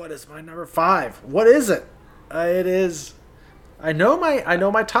 5. What is my number 5? What is it? It is. I know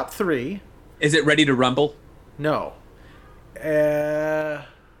my top 3. Is it Ready to Rumble? No. I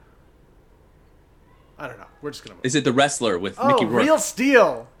don't know. We're just gonna move. Is it The Wrestler with Mickey Rourke? Real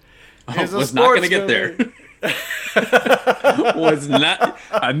Steel. Was not gonna get there. Was not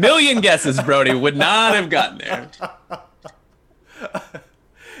a million guesses. Brody would not have gotten there.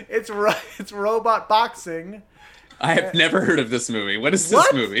 It's robot boxing. I have never heard of this movie. What is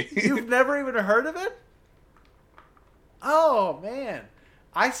this movie? You've never even heard of it? Oh man,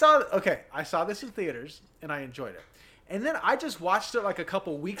 I saw this in theaters and I enjoyed it. And then I just watched it like a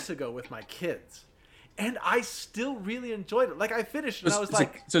couple weeks ago with my kids. And I still really enjoyed it. Like, I finished and I was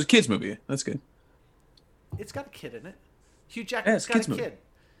like... So it's a kid's movie. That's good. It's got a kid in it. Hugh Jackman's got a kid. Movie.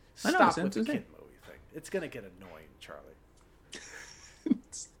 Stop with the kid movie thing. It's going to get annoying, Charlie.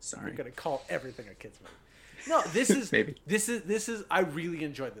 Sorry. You're going to call everything a kid's movie. No, this is... Maybe. This is... I really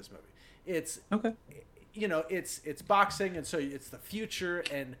enjoyed this movie. It's... Okay. It's boxing, and so it's the future,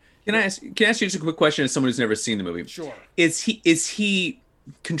 and... Can I ask you just a quick question as someone who's never seen the movie? Sure. Is he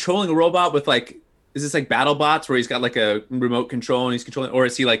controlling a robot with like... Is this like BattleBots where he's got like a remote control and he's controlling, or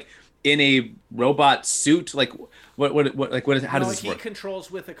is he like in a robot suit? Like how does this work? He controls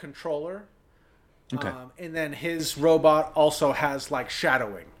with a controller. Okay. And then his robot also has like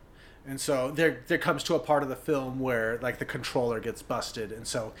shadowing. And so there comes to a part of the film where like the controller gets busted, and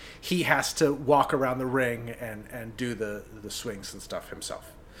so he has to walk around the ring and do the swings and stuff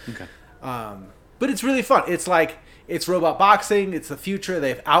himself. Okay. But it's really fun. It's robot boxing, it's the future.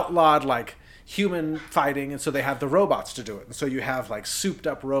 They've outlawed like human fighting, and so they have the robots to do it. And so you have like souped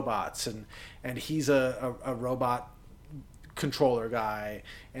up robots, and he's a robot controller guy,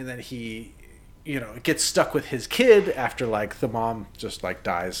 and then he gets stuck with his kid after like the mom just like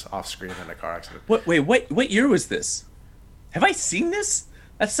dies off screen in a car accident. What year was this? Have I seen this?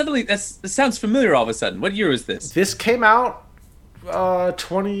 That sounds familiar all of a sudden. What year was this? This came out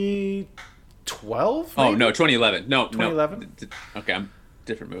 2012. Oh no, 2011. No, 2011. No. Okay,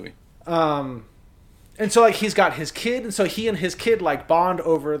 different movie. And so like he's got his kid, and so he and his kid like bond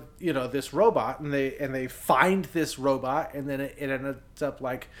over this robot, and they find this robot, and then it ends up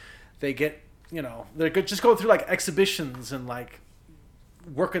like they get they're just going through like exhibitions and like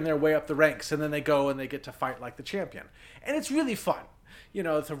working their way up the ranks, and then they go and they get to fight like the champion, and it's really fun.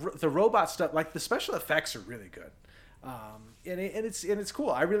 The robot stuff, like the special effects are really good, and it's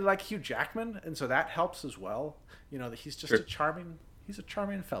cool. I really like Hugh Jackman, and so that helps as well. That he's just a charming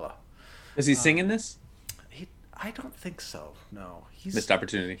fella. Is he singing this? I don't think so. No, he's missed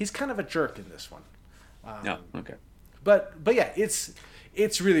opportunity. He's kind of a jerk in this one. No, okay. But yeah, it's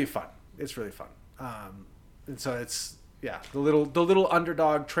really fun. It's really fun. And so it's the little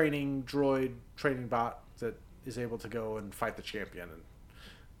underdog training bot that is able to go and fight the champion. And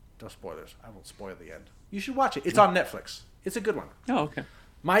no spoilers. I won't spoil the end. You should watch it. It's on Netflix. It's a good one. Oh, okay.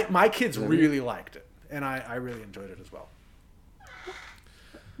 My kids really liked it, and I really enjoyed it as well.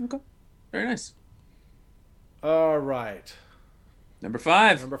 Okay. Very nice. All right. Number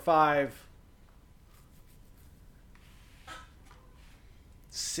 5.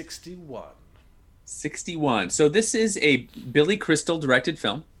 61. 61. So this is a Billy Crystal directed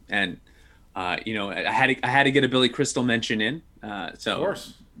film, and I had to get a Billy Crystal mention in. So of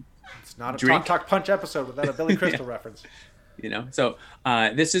course, it's not a Talk Punch episode without a Billy Crystal reference. So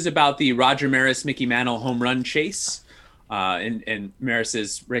this is about the Roger Maris Mickey Mantle home run chase. And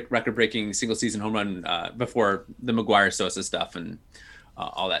Maris's record-breaking single-season home run before the McGuire Sosa stuff and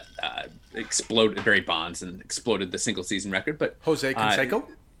all that exploded, Barry Bonds, and exploded the single-season record. But Jose Canseco?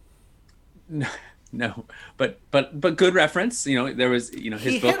 No, but good reference. There was his book.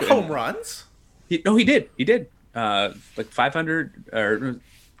 He hit home runs. He did. Like 500 or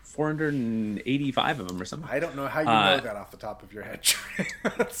 485 of them or something. I don't know how you know that off the top of your head.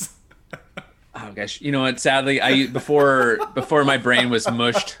 Oh gosh, you know what? Sadly, I before my brain was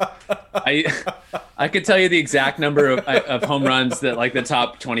mushed, I could tell you the exact number of home runs that like the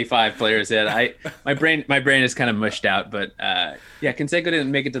top 25 players hit. My brain is kind of mushed out, but yeah, Canseco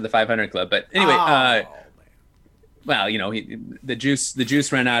didn't make it to the 500 club. But anyway, well, you know, the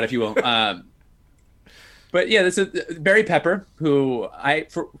juice ran out, if you will. But yeah, this is Barry Pepper, who I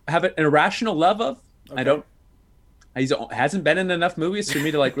have an irrational love of. Okay. He hasn't been in enough movies for me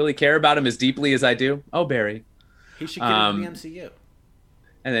to like really care about him as deeply as I do. Oh, Barry. He should get into the MCU.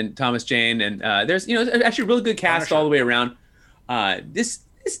 And then Thomas Jane, and there's actually a really good cast all the way around. This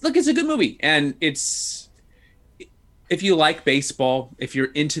look, it's a good movie, and it's if you like baseball, if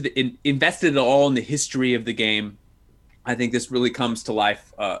you're into invested at all in the history of the game, I think this really comes to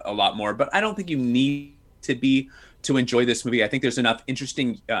life a lot more. But I don't think you need to be to enjoy this movie. I think there's enough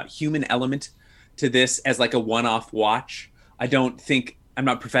interesting human element to this as like a one-off watch. I'm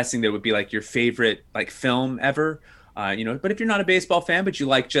not professing that it would be like your favorite like film ever, but if you're not a baseball fan, but you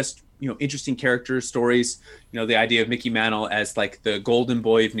like just, interesting character stories, the idea of Mickey Mantle as like the golden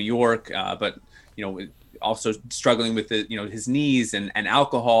boy of New York, but, also struggling with his knees and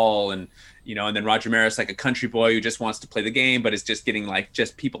alcohol and then Roger Maris, like a country boy who just wants to play the game, but is just getting like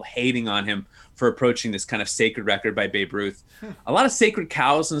just people hating on him for approaching this kind of sacred record by Babe Ruth. A lot of sacred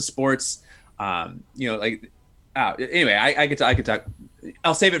cows in sports. Anyway, I could talk.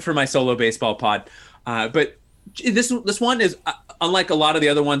 I'll save it for my solo baseball pod. But this one is unlike a lot of the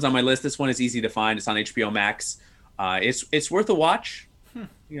other ones on my list. This one is easy to find. It's on HBO Max. It's worth a watch.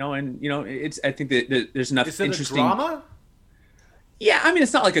 It's. I think that there's enough interesting. Is it a drama? Yeah, I mean,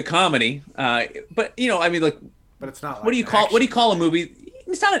 it's not like a comedy. But look. But it's not. Like what do you call a movie?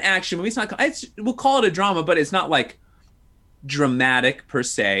 It's not an action movie. It's not. We'll call it a drama, but it's not like dramatic per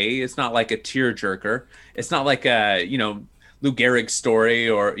se. It's not like a tearjerker. It's not like a Lou Gehrig's story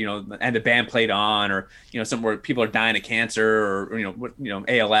or and the band played on or something where people are dying of cancer or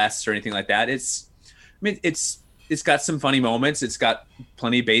ALS or anything like that. It's got some funny moments. It's got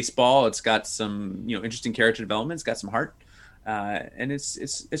plenty of baseball. It's got some interesting character development. It's got some heart. And it's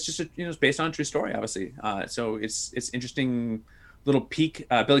just it's based on a true story, obviously. So it's interesting little peek.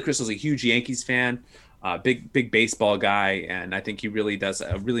 Billy Crystal's a huge Yankees fan. Big baseball guy, and I think he really does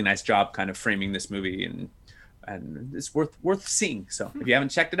a really nice job kind of framing this movie, and it's worth seeing. So if you haven't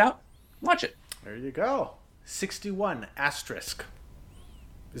checked it out, watch it. There you go. 61 asterisk.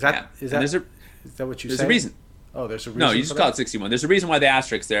 Is that what you say? There's a reason. Oh, there's a reason. No, you just call it 61. There's a reason why the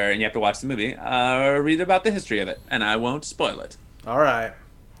asterisks there, and you have to watch the movie. Read about the history of it, and I won't spoil it. All right.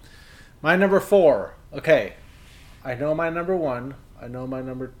 My number 4. Okay, I know my number 1. I know my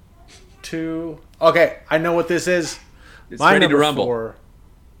number 2. Okay, I know what this is. It's my Ready to Rumble. 4.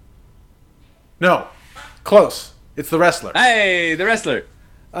 No, close. It's The Wrestler. Hey, The Wrestler.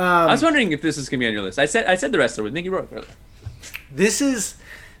 I was wondering if this is gonna be on your list. I said The Wrestler with Mickey Rourke earlier. This is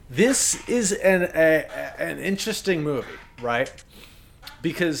an interesting movie, right?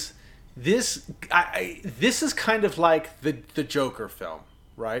 Because this is kind of like the Joker film,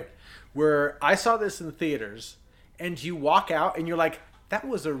 right? Where I saw this in theaters, and you walk out and you're like, that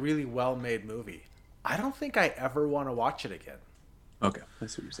was a really well-made movie. I don't think I ever want to watch it again. Okay,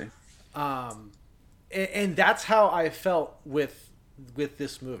 that's what you're saying. And that's how I felt with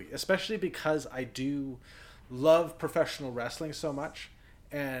this movie, especially because I do love professional wrestling so much,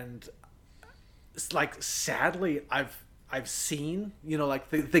 and it's like sadly I've seen like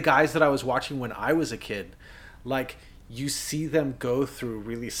the guys that I was watching when I was a kid, like you see them go through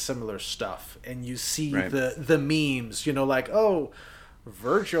really similar stuff, and you see the memes, like, oh,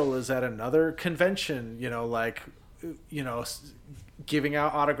 Virgil is at another convention, giving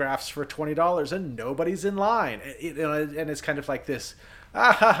out autographs for $20 and nobody's in line. And it's kind of like this,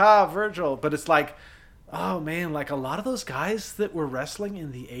 Virgil. But it's like, oh man, like a lot of those guys that were wrestling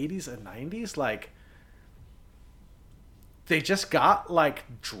in the 80s and 90s, like they just got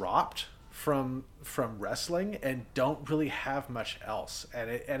like dropped from wrestling and don't really have much else. And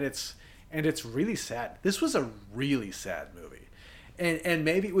it's really sad. This was a really sad movie. And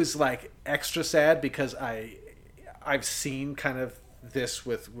maybe it was like extra sad because I've seen kind of this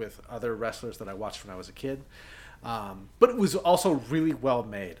with other wrestlers that I watched when I was a kid. But it was also really well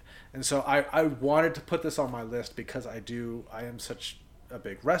made. And so I wanted to put this on my list because I am such a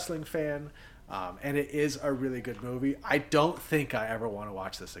big wrestling fan. And it is a really good movie. I don't think I ever want to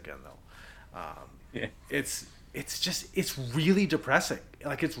watch this again though. Yeah. It's really depressing.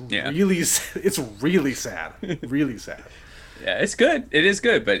 Like it's really sad. Really sad. Yeah, it's good. It is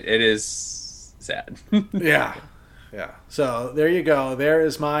good, but it is sad. Yeah. So there you go. There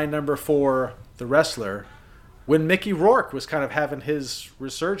is my number 4, The Wrestler, when Mickey Rourke was kind of having his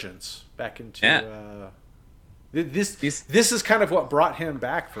resurgence back into this is kind of what brought him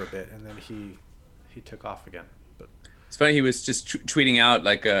back for a bit, and then he took off again. But it's funny, he was just tweeting out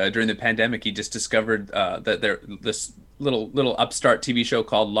like during the pandemic he just discovered that this little upstart TV show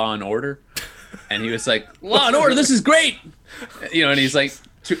called Law and Order, and he was like, Law and Order, this is great, and he's like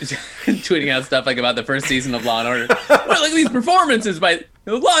tweeting out stuff like about the first season of Law and Order. Well, look at these performances by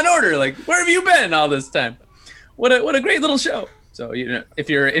Law and Order, like, where have you been all this time? What a great little show. So if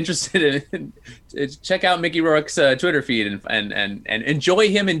you're interested in check out Mickey Rourke's Twitter feed and enjoy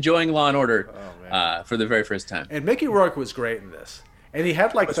him enjoying Law and Order for the very first time. And Mickey Rourke was great in this, and he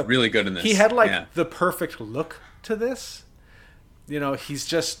had like really good in this. He had like the perfect look to this. He's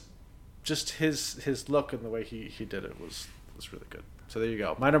just his look and the way he did it was really good. So there you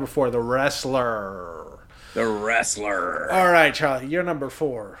go. My number 4, The Wrestler. The Wrestler. All right, Charlie, you're number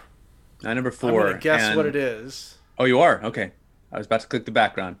 4. My number 4. I'm gonna guess what it is. Oh, you are? Okay. I was about to click the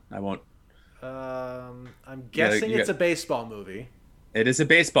background. I won't. I'm guessing it's a baseball movie. It is a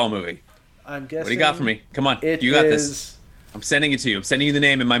baseball movie. I'm guessing. What do you got for me? Come on, you got this. I'm sending it to you. I'm sending you the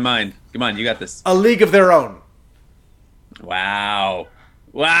name in my mind. Come on, you got this. A League of Their Own. Wow,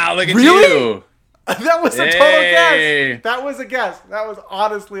 look at really? you. That was a total guess. That was a guess. That was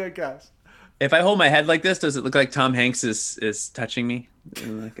honestly a guess. If I hold my head like this, does it look like Tom Hanks is touching me?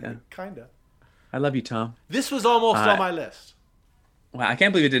 Kinda. I love you, Tom. This was almost on my list. Wow, I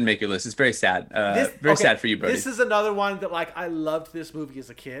can't believe it didn't make your list. It's very sad. Sad for you, Brody. This is another one that I loved this movie as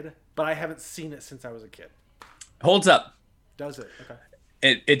a kid, but I haven't seen it since I was a kid. Holds up. Does it?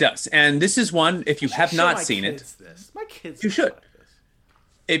 Okay. It does. And this is one, if you have not seen it. My kids. You should. Like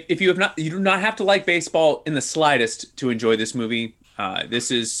this. If you have not, you do not have to like baseball in the slightest to enjoy this movie.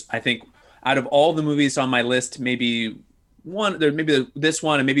 This is, I think, out of all the movies on my list, maybe this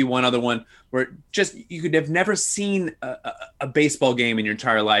one and maybe one other one where just you could have never seen a baseball game in your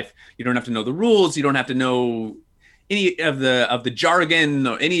entire life. You don't have to know the rules. You don't have to know any of the jargon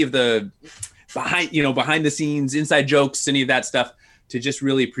or any of the behind the scenes inside jokes, any of that stuff, to just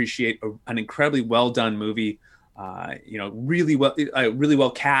really appreciate an incredibly well done movie. Really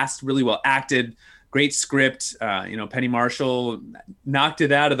well cast, really well acted, great script. Penny Marshall knocked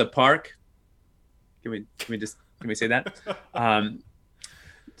it out of the park. Can we say that?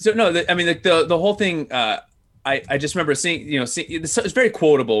 The whole thing. I just remember seeing it's very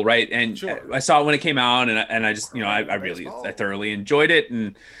quotable, right? And sure. I saw it when it came out, and I just I thoroughly enjoyed it,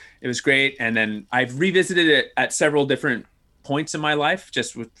 and it was great. And then I've revisited it at several different points in my life,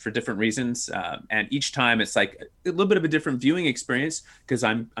 just for different reasons. And each time it's like a little bit of a different viewing experience because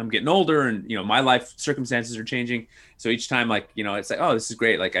I'm getting older, and my life circumstances are changing. So each time, it's like, oh, this is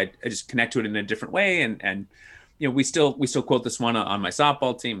great. Like I just connect to it in a different way, and we still quote this one on my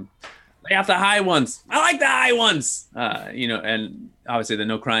softball team. Lay off the high ones. I like the high ones. And obviously the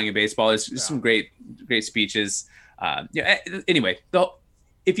no crying in baseball is just some great speeches. Anyway,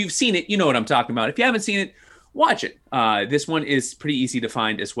 if you've seen it, you know what I'm talking about. If you haven't seen it, watch it. This one is pretty easy to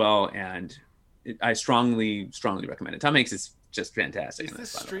find as well, and I strongly recommend it. Tom Hanks is just fantastic. Is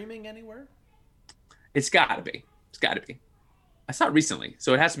this streaming anywhere? It's gotta be. I saw it recently,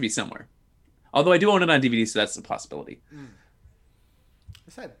 so it has to be somewhere. Although I do own it on DVD, so that's a possibility.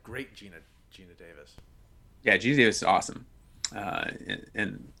 This had great Gina Davis. Yeah, Gina Davis is awesome,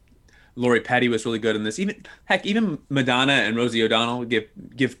 and Lori Petty was really good in this. Even Madonna and Rosie O'Donnell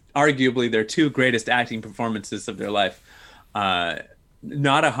give arguably their two greatest acting performances of their life.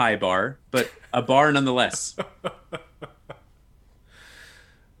 Not a high bar, but a bar nonetheless.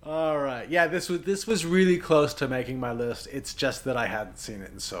 All right, yeah, this was really close to making my list. It's just that I hadn't seen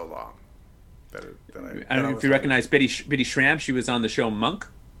it in so long. I don't know if you recognize Betty Schramm. She was on the show Monk.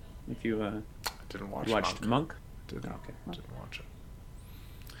 If you didn't watch Monk? Didn't watch it.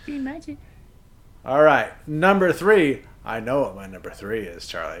 Can you imagine? All right, number 3. I know what my number 3 is,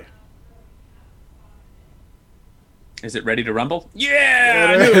 Charlie. Is it Ready to Rumble? Yeah,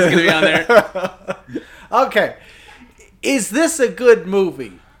 I knew it was going to be on there. Okay, is this a good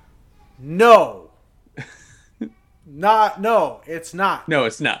movie? No. No, it's not. No,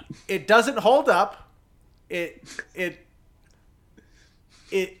 it's not. It doesn't hold up. It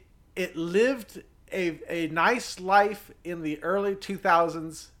lived a nice life in the early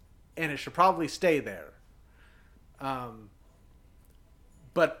 2000s, and it should probably stay there.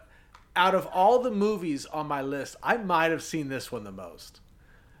 But out of all the movies on my list, I might have seen this one the most.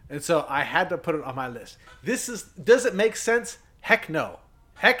 And so I had to put it on my list. Does it make sense? Heck no.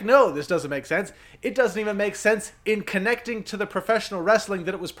 Heck no, this doesn't make sense. It doesn't even make sense in connecting to the professional wrestling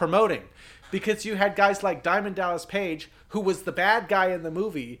that it was promoting. Because you had guys like Diamond Dallas Page, who was the bad guy in the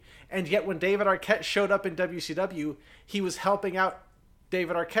movie, and yet when David Arquette showed up in WCW, he was helping out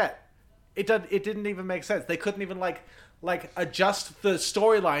David Arquette. It didn't even make sense. They couldn't even like adjust the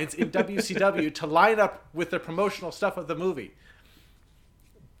storylines in WCW to line up with the promotional stuff of the movie.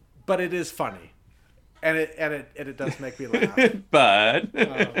 But it is funny. And it does make me laugh. But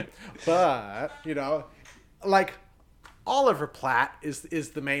you know, like Oliver Platt is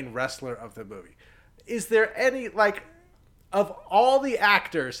the main wrestler of the movie. Is there any, like, of all the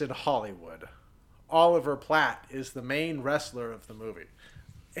actors in Hollywood, Oliver Platt is the main wrestler of the movie.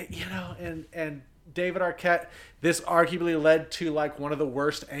 You know, and David Arquette, this arguably led to like one of the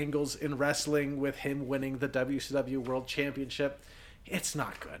worst angles in wrestling with him winning the WCW World Championship. It's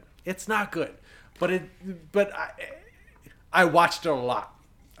not good. It's not good. But I watched it a lot.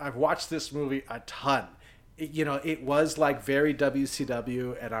 I've watched this movie a ton. You know, it was like very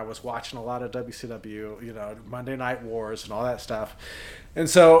WCW, and I was watching a lot of WCW, you know, Monday Night Wars and all that stuff. And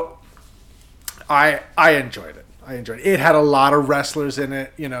so I enjoyed it. It had a lot of wrestlers in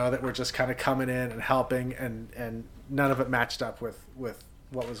it, you know, that were just kind of coming in and helping, and none of it matched up with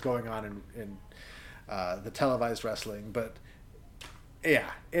what was going on in the televised wrestling. But yeah,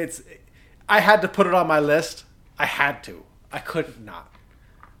 I had to put it on my list. I had to. I couldn't not.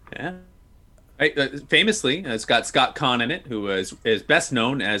 Yeah. Famously, it's got Scott Conn in it, who is best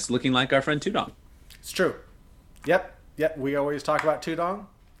known as looking like our friend Tudong. It's true. Yep. We always talk about Tudong.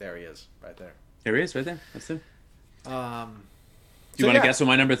 There he is, right there. There he is, right there. That's him. Do you So want to yeah. guess what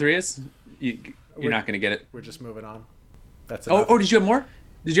my number 3 is? You're not going to get it. We're just moving on. That's it. Oh, did you have more?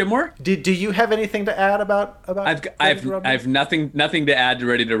 Did you have more? Do you have anything to add about I've nothing to add to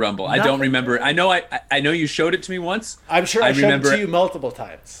Ready to Rumble. Nothing? I don't remember. I know you showed it to me once. I'm sure I showed it to you multiple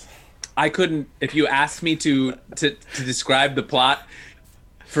times. I couldn't. If you asked me to describe the plot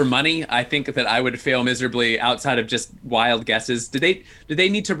for money, I think that I would fail miserably outside of just wild guesses. Did they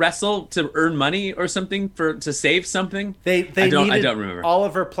need to wrestle to earn money or something to save something? I don't remember.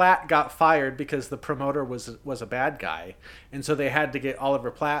 Oliver Platt got fired because the promoter was a bad guy, and so they had to get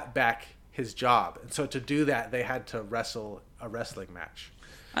Oliver Platt back his job. And so to do that, they had to wrestle a wrestling match.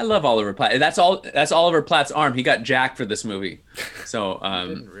 I love Oliver Platt. That's Oliver Platt's arm. He got jacked for this movie. So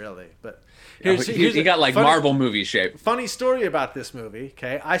didn't really, but he got like Marvel movie shape. Funny story about this movie.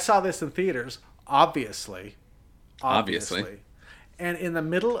 Okay, I saw this in theaters, obviously, and in the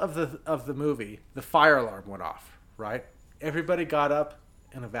middle of the movie, the fire alarm went off. Right, everybody got up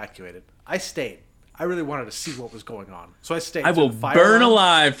and evacuated. I stayed. I really wanted to see what was going on, so I stayed. I will burn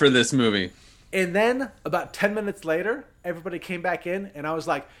alive for this movie. And then about 10 minutes later, everybody came back in, and I was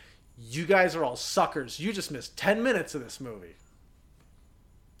like, you guys are all suckers. You just missed 10 minutes of this movie.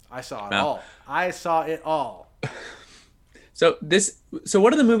 I saw it all. I saw it all. So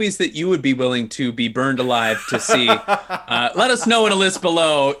what are the movies that you would be willing to be burned alive to see? Let us know in a list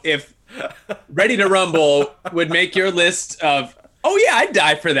below if Ready to Rumble would make your list of, oh yeah, I'd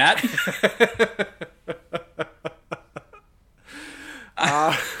die for that.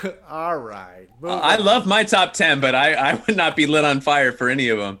 All right. I love my top 10, but I would not be lit on fire for any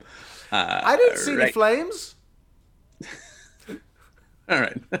of them. I didn't see the flames. All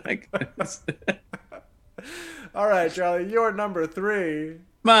right. All right, Charlie, your number 3.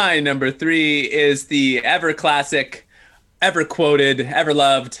 My number 3 is the ever classic, ever quoted, ever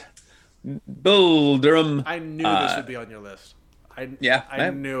loved Bull Durham. I knew this would be on your list. I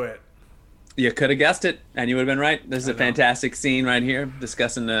knew it. You could have guessed it, and you would have been right. This is a fantastic scene right here,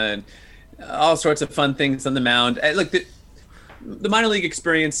 discussing all sorts of fun things on the mound. Look, the minor league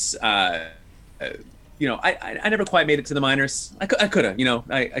experience. You know, I never quite made it to the minors. I could have. You know,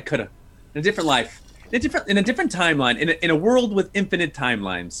 I could have. In a different life, in a different timeline, in a world with infinite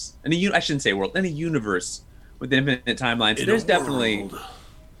timelines. I shouldn't say world. In a universe with infinite timelines. There's definitely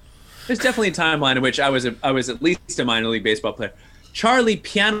a timeline in which I was at least a minor league baseball player. Charlie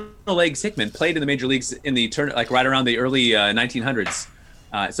Piano Legs Hickman played in the major leagues in the turn, like right around the early 1900s.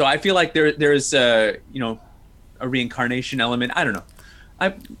 So I feel like there's a reincarnation element. I don't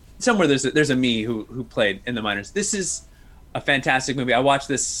know. Somewhere there's a me who played in the minors. This is a fantastic movie. I watched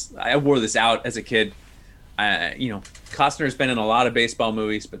this. I wore this out as a kid. Costner's been in a lot of baseball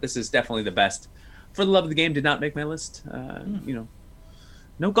movies, but this is definitely the best. For the Love of the Game did not make my list.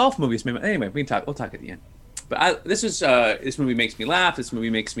 No golf movies made anyway. We'll talk at the end. But this movie makes me laugh. This movie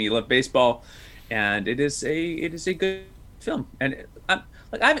makes me love baseball, and it is a good film. And I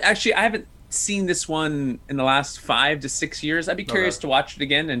haven't seen this one in the last 5 to 6 years. I'd be curious to watch it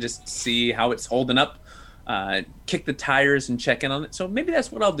again and just see how it's holding up kick the tires and check in on it. So maybe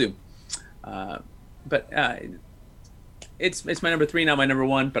that's what I'll do. But it's my number 3, not my number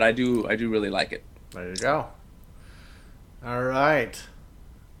 1. But I do really like it. There you go. All right.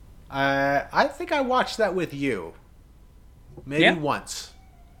 I think I watched that with you. Maybe once.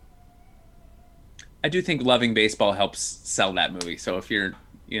 I do think loving baseball helps sell that movie. So if you're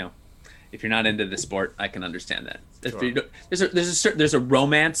not into the sport, I can understand that. Sure. There's a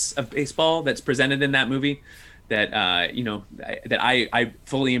romance of baseball that's presented in that movie that that I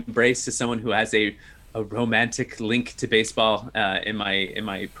fully embrace as someone who has a romantic link to baseball in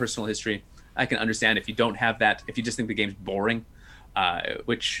my personal history. I can understand if you don't have that, if you just think the game's boring,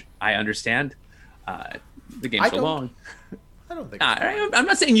 which I understand. The game's so long. I don't think I'm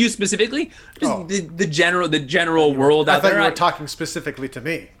not saying you specifically, just the general world out there. I thought you were talking specifically to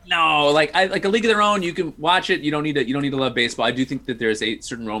me. No, like A League of Their Own, you can watch it. You don't need to love baseball. I do think that there's a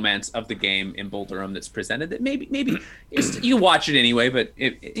certain romance of the game in Bull Durham that's presented that maybe you watch it anyway, but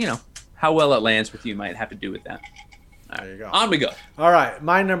how well it lands with you might have to do with that. There you go. On we go. All right,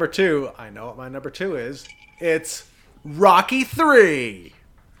 my number 2. I know what my number 2 is. It's Rocky 3.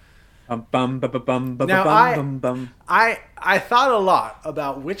 Now, I thought a lot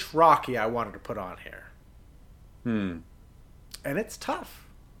about which Rocky I wanted to put on here. And it's tough.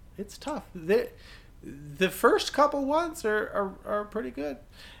 It's tough. The first couple ones are pretty good.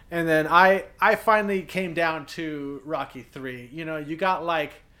 And then I finally came down to Rocky 3. You got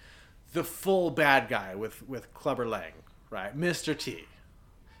like the full bad guy with Clubber Lang, right? Mr. T.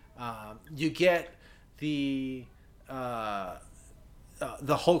 You get the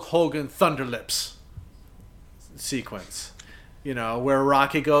Hulk Hogan Thunder Lips sequence, where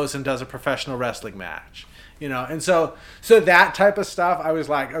Rocky goes and does a professional wrestling match, and so that type of stuff. I was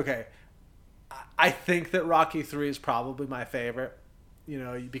like, okay, I think that Rocky 3 is probably my favorite,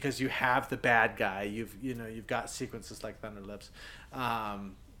 because you have the bad guy, you've got sequences like Thunder Lips.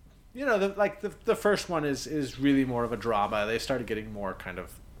 The first one is really more of a drama. They started getting more kind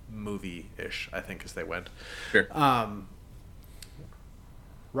of movie-ish, I think, as they went. Sure.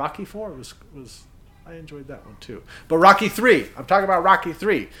 Rocky 4 was I enjoyed that one too. But Rocky 3, I'm talking about Rocky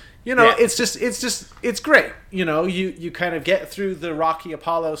 3. It's great. You kind of get through the Rocky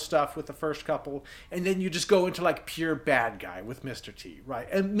Apollo stuff with the first couple, and then you just go into like pure bad guy with Mr. T,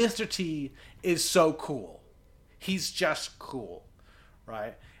 right? And Mr. T is so cool. He's just cool,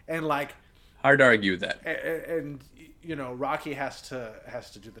 right? And like hard to argue with that. And Rocky has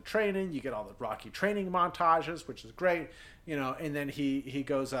to do the training. You get all the Rocky training montages, which is great. And then he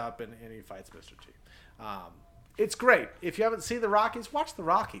goes up and he fights Mr. T. It's great. If you haven't seen the Rockies, watch the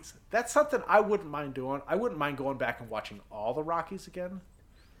Rockies. That's something I wouldn't mind doing. I wouldn't mind going back and watching all the Rockies again.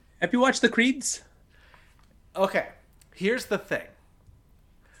 Have you watched the Creeds? Okay, here's the thing.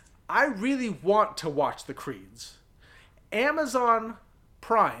 I really want to watch the Creeds. Amazon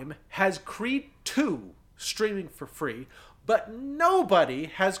Prime has Creed 2 streaming for free, but nobody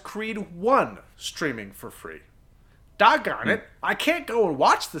has Creed 1 streaming for free. Doggone it. I can't go and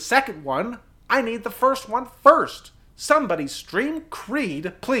watch the second one. I need the first one first. Somebody stream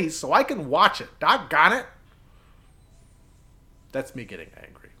Creed, please, so I can watch it. Doggone it. That's me getting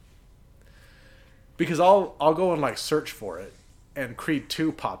angry. Because I'll go and like search for it, and Creed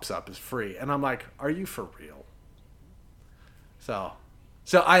 2 pops up as free, and I'm like, are you for real? So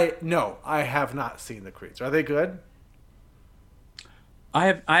I have not seen the Creeds. Are they good?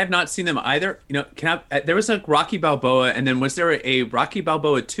 I have not seen them either. There was a Rocky Balboa, and then was there a Rocky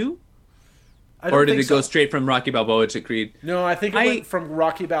Balboa 2? Or did it go straight from Rocky Balboa to Creed? No, I think it went from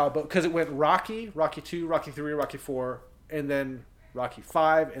Rocky Balboa, because it went Rocky 2, Rocky 3, Rocky 4, and then Rocky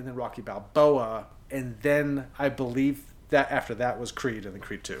 5, and then Rocky Balboa, and then I believe that after that was Creed and then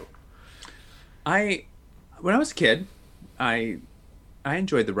Creed 2. When I was a kid, I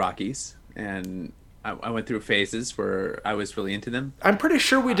enjoyed the Rockies, and I went through phases where I was really into them. I'm pretty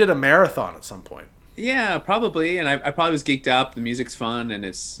sure we did a marathon at some point. Yeah, probably, and I probably was geeked up. The music's fun, and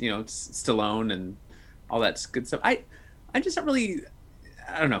it's it's Stallone and all that good stuff. I just don't really,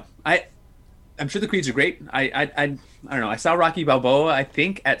 I don't know. I'm sure the Creeds are great. I don't know. I saw Rocky Balboa, I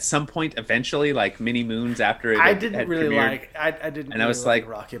think, at some point eventually, like many moons after it. I didn't really like. I didn't. And I was like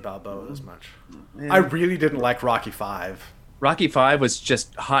Rocky Balboa as much. Yeah. I really didn't like Rocky 5. Rocky 5 was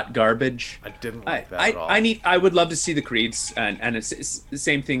just hot garbage. I didn't like that at all. I would love to see the Creeds, and it's the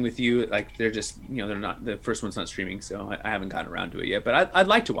same thing with you. Like they're just they're not, the first one's not streaming, so I haven't gotten around to it yet. But I'd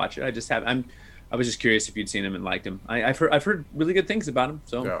like to watch it. I was just curious if you'd seen him and liked him. I've heard really good things about him.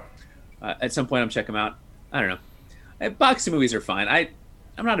 So at some point I'm check him out. I don't know. Boxing movies are fine.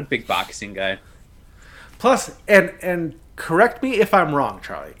 I'm not a big boxing guy. Plus, and correct me if I'm wrong,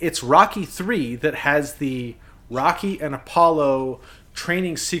 Charlie. It's Rocky 3 that has the Rocky and Apollo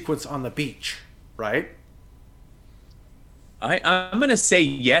training sequence on the beach, right? I'm going to say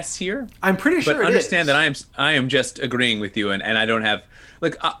yes here. I'm pretty sure but understand that I am just agreeing with you, and I don't have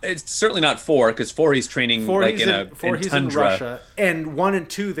it's certainly not 4 because 4 he's training he's in he's in Russia, and 1 and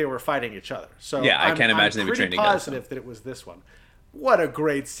 2 they were fighting each other. So yeah, I can't imagine they were training together. I'm pretty positive that it was this one. What a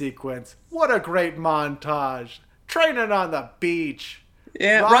great sequence! What a great montage! Training on the beach.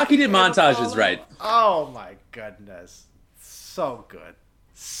 Yeah, Rocky did montages right. Oh my goodness, so good.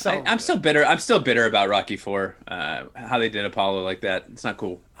 I'm still bitter. I'm still bitter about Rocky 4. How they did Apollo like that. It's not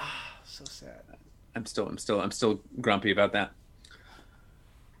cool. So sad. I'm still grumpy about that.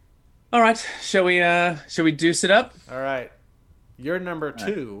 All right, shall we deuce it up? All right. Your number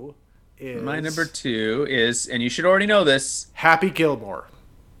 2 is my number 2 is, and you should already know this. Happy Gilmore.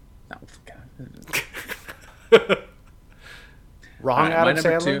 Oh, God. Wrong, right, Adam my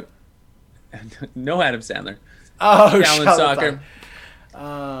number Sandler. 2. No Adam Sandler. Oh, Gallon Soccer.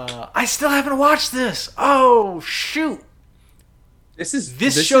 I still haven't watched this. Oh shoot!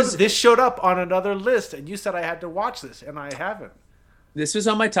 This showed up on another list, and you said I had to watch this, and I haven't. This was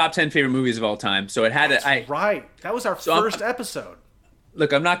on my top 10 favorite movies of all time, so it had That's right. That was our first episode.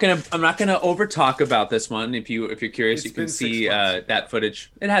 Look, I'm not gonna over talk about this one. If you're curious, you can see that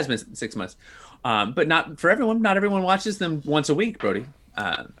footage. It has been 6 months, but not for everyone. Not everyone watches them once a week, Brody.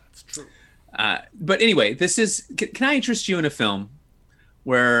 That's true. But anyway, this is. Can I interest you in a film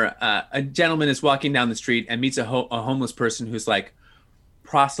where a gentleman is walking down the street and meets a homeless person who's like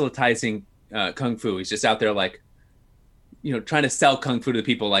proselytizing kung fu. He's just out there like, trying to sell kung fu to the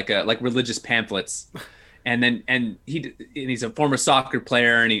people like religious pamphlets. And he's a former soccer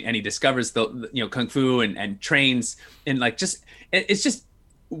player and he discovers the kung fu and trains and it's just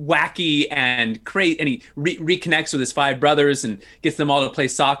wacky and crazy, and he reconnects with his 5 brothers and gets them all to play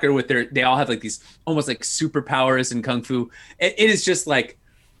soccer with they all have like these almost like superpowers in kung fu. It is just like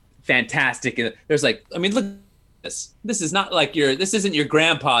fantastic. And there's look at this. This isn't your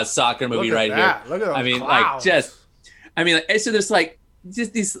grandpa's soccer movie right here. Look at those clouds. So there's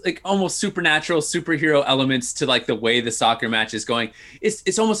just these almost supernatural superhero elements to the way the soccer match is going.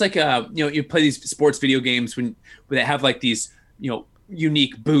 It's almost like you play these sports video games where they have these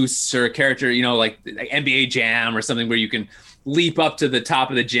unique boosts or a character, like NBA Jam or something where you can leap up to the top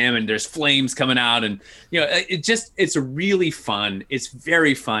of the gym and there's flames coming out, and it's really fun. It's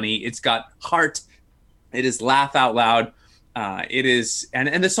very funny. It's got heart. It is laugh out loud. It is,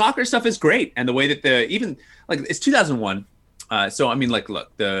 and the soccer stuff is great. And the way that it's 2001. So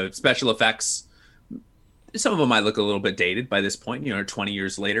look, the special effects, some of them might look a little bit dated by this point, 20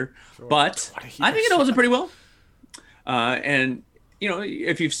 years later, sure. But I think it holds up pretty well. And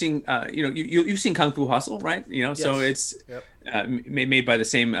if you've seen, you've seen Kung Fu Hustle, right? Yes. So it's made by the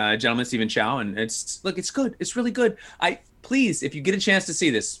same gentleman, Stephen Chow, and it's good. It's really good. Please, if you get a chance to see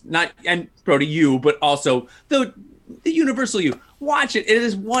this, and Brody, you, but also the universal you, watch it. It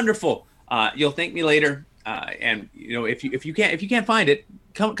is wonderful. You'll thank me later. And if you can't find it,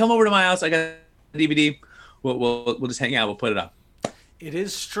 come over to my house. I got a DVD. We'll just hang out. We'll put it up. It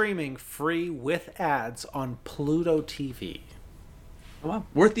is streaming free with ads on Pluto TV. Oh, wow.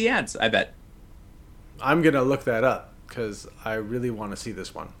 Worth the ads, I bet. I'm gonna look that up because I really want to see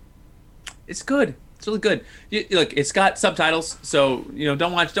this one. It's good. It's really good. Look, it's got subtitles, so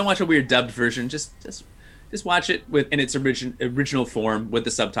don't watch a weird dubbed version. Just watch it in its original form with the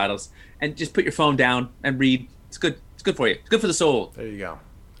subtitles, and just put your phone down and read. It's good. It's good for you. It's good for the soul. There you go.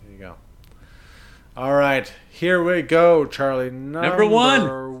 All right, here we go, Charlie. Number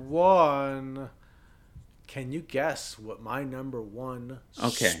one. Can you guess what my number 1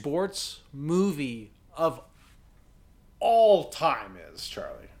 sports movie of all time is,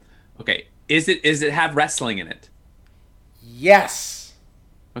 Charlie? Okay. Is it have wrestling in it? Yes.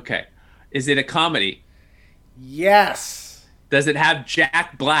 Okay. Is it a comedy? Yes. Does it have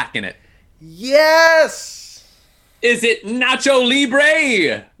Jack Black in it? Yes. Is it Nacho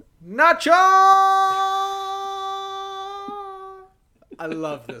Libre? Nacho! I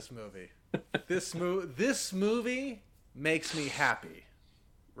love this movie. This movie makes me happy,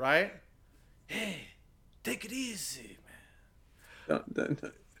 right? Hey, take it easy, man.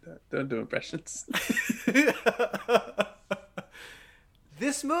 Don't do impressions.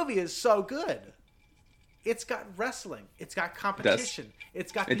 This movie is so good. It's got wrestling. It's got competition.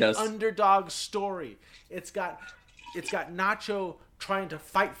 It's got the underdog story. It's got Nacho trying to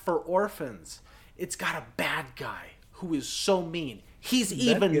fight for orphans. It's got a bad guy who is so mean. He's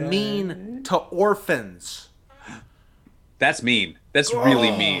even mean to orphans. That's mean. That's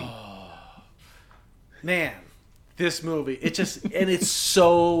really mean. Man, This movie, and it's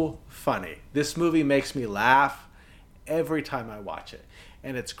so funny. This movie makes me laugh every time I watch it.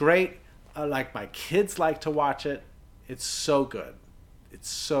 And it's great. Like, my kids like to watch it. It's so good. It's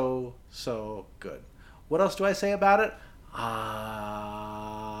so, so good. What else do I say about it?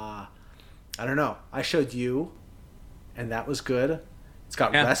 I don't know. I showed you, and that was good. It's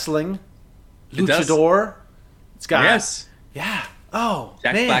got wrestling. Luchador. It's got... Yes. Yeah. Oh,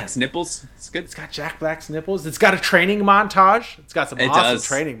 Jack man. Black's nipples. It's good. It's got Jack Black's nipples. It's got a training montage. It's got some awesome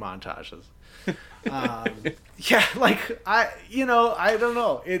training montages. Yeah, like, I don't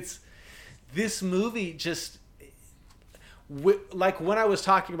know. It's... This movie just... Like, when I was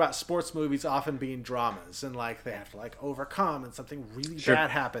talking about sports movies often being dramas, and like they have to like overcome, and something really bad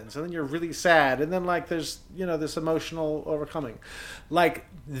happens, and then you're really sad, and then like there's this emotional overcoming. Like,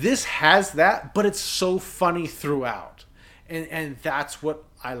 this has that, but it's so funny throughout, and that's what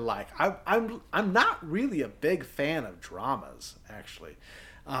I like. I'm not really a big fan of dramas, actually.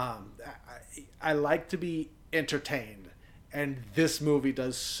 I like to be entertained, and this movie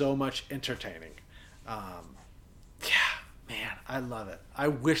does so much entertaining. Yeah. Man, I love it. I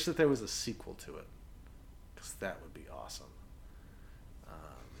wish that there was a sequel to it, because that would be awesome.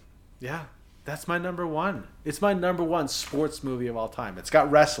 Yeah, that's my number one. It's my number one sports movie of all time. It's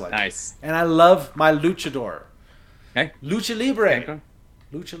got wrestling. Nice. And I love my luchador. Okay. Lucha Libre. Okay.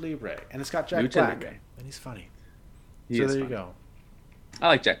 Lucha Libre. And it's got Jack Lucha Black. Libre. And he's funny. He so is there funny. you go. I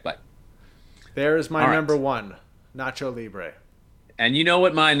like Jack Black. There is my All right. number one, Nacho Libre. And you know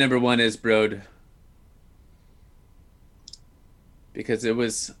what my number one is, Brode? Because it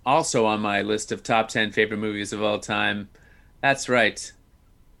was also on my list of top 10 favorite movies of all time. That's right.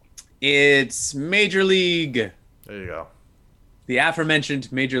 It's Major League. There you go. The aforementioned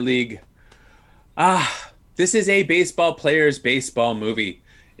Major League. This is a baseball player's baseball movie.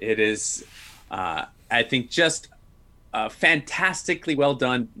 It is, I think, just a fantastically well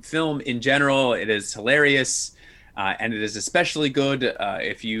done film in general. It is hilarious, and it is especially good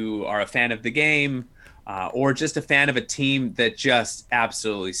if you are a fan of the game. Or just a fan of a team that just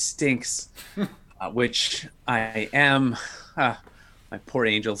absolutely stinks, which I am. My poor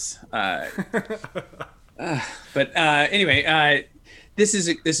Angels. But anyway, this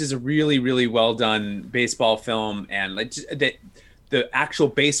is a really, really well done baseball film, and like the actual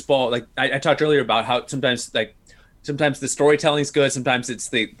baseball. Like I talked earlier about how sometimes the storytelling is good, sometimes it's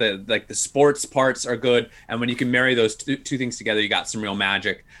the sports parts are good, and when you can marry those two things together, you got some real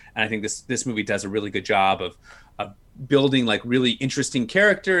magic. And I think this movie does a really good job of building like really interesting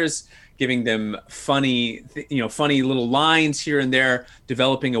characters, giving them funny little lines here and there,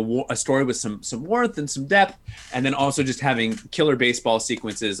 developing a story with some warmth and some depth, and then also just having killer baseball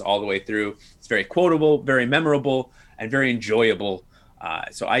sequences all the way through. It's very quotable, very memorable, and very enjoyable.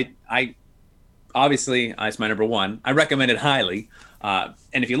 So I obviously, it's my number one. I recommend it highly. And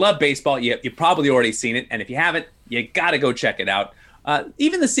if you love baseball, you've probably already seen it. And if you haven't, you got to go check it out.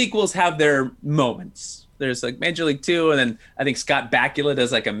 Even the sequels have their moments. There's like Major League 2, and then I think Scott Bakula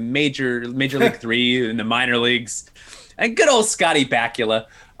does like a Major League 3 in the minor leagues. And good old Scotty Bakula.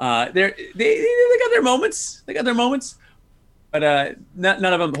 They got their moments. But none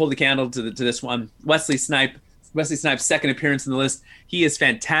of them hold a candle to this one. Wesley Snipes' second appearance in the list. He is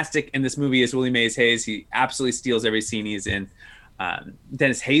fantastic in this movie as Willie Mays Hayes. He absolutely steals every scene he's in.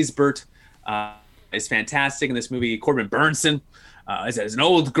 Dennis Haysbert is fantastic in this movie. Corbin Burnson is an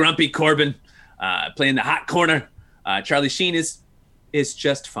old grumpy Corbin playing the hot corner. Charlie Sheen is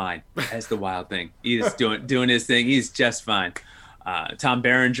just fine as the Wild Thing. He's doing his thing. He's just fine. Tom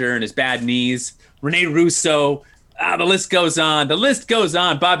Berenger and his bad knees. Rene Russo. The list goes on. Bob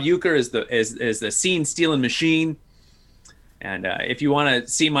Uecker is the scene stealing machine. And if you want to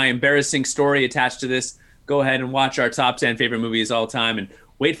see my embarrassing story attached to this, go ahead and watch our top 10 favorite movies all time and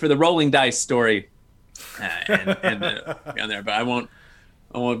wait for the rolling dice story. And on there, but I won't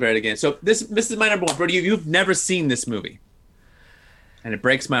bear it again. So this is my number one. Brody, you've never seen this movie, and it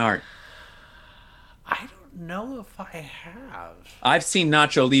breaks my heart. I don't know if I have. I've seen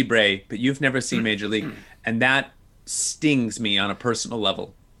Nacho Libre, but you've never seen Major League, and that stings me on a personal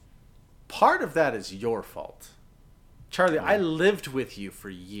level. Part of that is your fault, Charlie. I lived with you for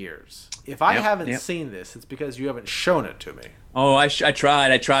years. If I haven't seen this, it's because you haven't shown it to me. Oh, I tried,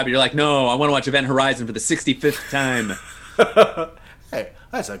 but you're like, no, I want to watch Event Horizon for the 65th time. Hey,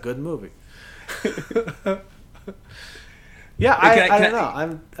 that's a good movie. Yeah, I don't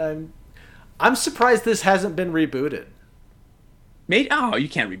know. I'm surprised this hasn't been rebooted. You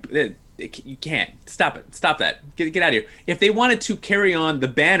can't reboot it. You can't. Stop it. Stop that. Get out of here. If they wanted to carry on the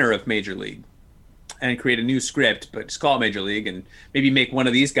banner of Major League and create a new script, but just call it Major League and maybe make one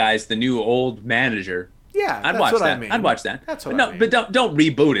of these guys the new old manager, Yeah, I'd that's watch what that. I mean. I'd watch that. That's but what no, I mean. but don't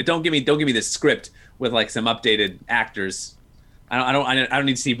reboot it. Don't give me the script with like some updated actors. I don't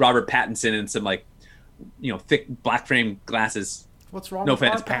need to see Robert Pattinson in some like, thick black frame glasses. What's wrong No with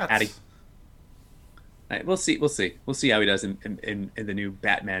offense, our Pats? Patty. All right, we'll see how he does in the new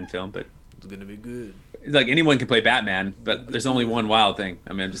Batman film. But It's gonna be good. like anyone can play Batman, but there's only one wild thing.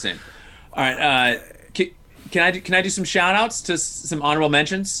 I mean, I'm just saying. All right, can I do some shout outs to some honorable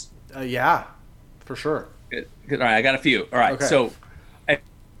mentions? Yeah, for sure. Good. All right, I got a few. All right, Okay. so if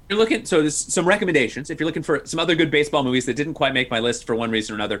you're looking, so there's some recommendations. If you're looking for some other good baseball movies that didn't quite make my list for one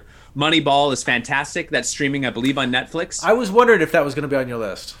reason or another, Moneyball is fantastic. That's streaming, I believe, on Netflix. I was wondering if that was gonna be on your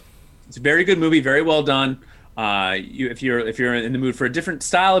list. It's a very good movie, very well done. If you're in the mood for a different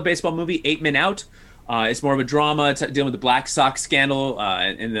style of baseball movie, 8 Men Out. It's more of a drama. It's dealing with the Black Sox scandal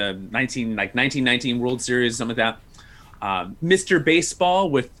in the 1919 World Series, something like that. Mr. Baseball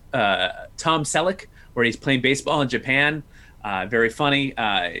with Tom Selleck, where he's playing baseball in Japan. Very funny.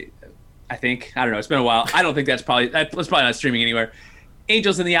 I think. I don't know. It's been a while. I don't think that's probably not streaming anywhere.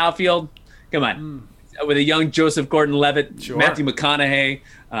 Angels in the Outfield. Come on. With a young Joseph Gordon-Levitt, Sure. Matthew McConaughey,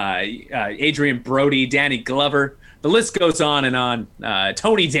 Adrian Brody, Danny Glover. The list goes on and on.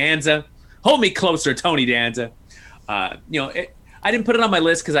 Tony Danza. Hold me closer, Tony Danza. I didn't put it on my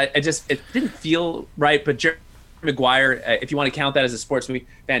list because it didn't feel right. But Jerry Maguire, if you want to count that as a sports movie,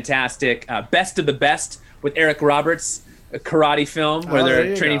 fantastic. Best of the Best with Eric Roberts, a karate film where there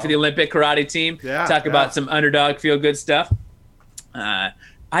they're you training go. for the Olympic karate team. Yeah, Talk yeah. about some underdog feel good stuff. Now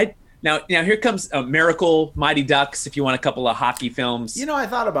here comes Miracle, Mighty Ducks. If you want a couple of hockey films, I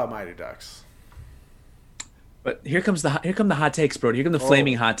thought about Mighty Ducks. but here come the hot takes, bro. Here come the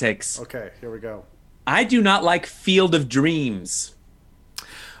flaming hot takes. Okay, here we go. I do not like Field of Dreams,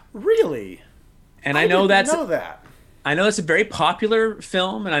 Really? and I know didn't that's know that. I know it's a very popular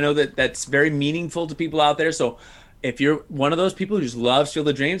film, and I know that's very meaningful to people out there. So if you're one of those people who just loves Field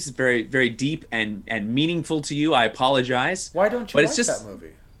of Dreams, it's very, very deep and meaningful to you. I apologize. Why don't you But like it's just- that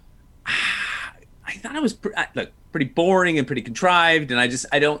movie? I thought it was pretty boring and pretty contrived, and I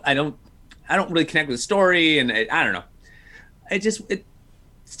don't really connect with the story, and I don't know. It's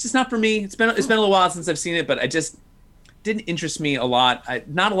just not for me. It's been a little while since I've seen it, but I just didn't interest me a lot.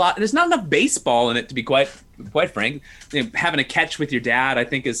 Not a lot. There's not enough baseball in it, to be quite frank. Having a catch with your dad, I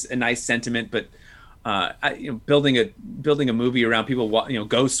think, is a nice sentiment, but building a movie around people,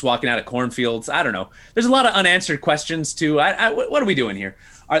 ghosts walking out of cornfields. I don't know. There's a lot of unanswered questions too. What are we doing here?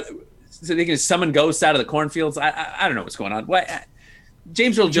 So they can summon ghosts out of the cornfields? I don't know what's going on.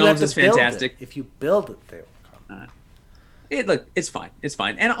 James Earl You have Jones to is build fantastic. it. If you build it, they will come. It's fine. It's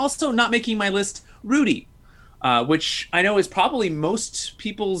fine. And also not making my list, Rudy, which I know is probably most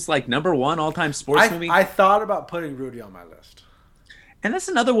people's like number one all-time sports movie. I thought about putting Rudy on my list. And that's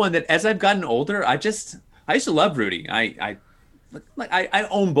another one that as I've gotten older, I used to love Rudy. I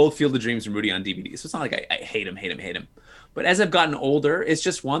own both Field of Dreams and Rudy on DVD, so it's not like I hate him. But as I've gotten older, it's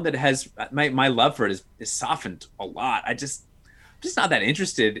just one that has my love for it is softened a lot. I'm just not that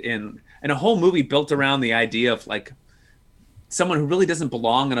interested in a whole movie built around the idea of like someone who really doesn't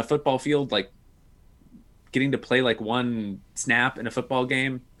belong on a football field, like getting to play like one snap in a football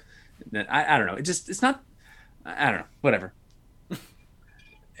game. I don't know. It's not. I don't know. Whatever.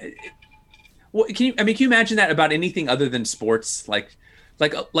 Well, can you imagine that about anything other than sports? Like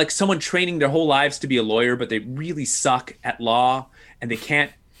someone training their whole lives to be a lawyer, but they really suck at law, and they're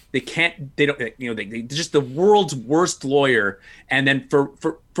just the world's worst lawyer. And then for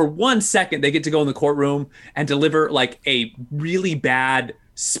 1 second, they get to go in the courtroom and deliver like a really bad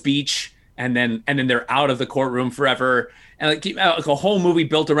speech, and then they're out of the courtroom forever. And like a whole movie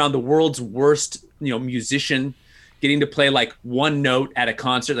built around the world's worst, musician getting to play like one note at a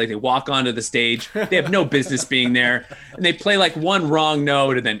concert. Like they walk onto the stage, they have no business being there, and they play like one wrong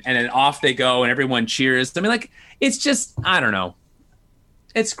note, and then off they go, and everyone cheers. I mean, like, it's just, I don't know.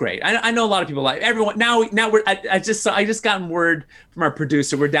 It's great. I know a lot of people like everyone now. I just gotten word from our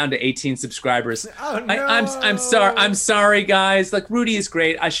producer. We're down to 18 subscribers. Oh, no. I'm sorry, guys. Like Rudy is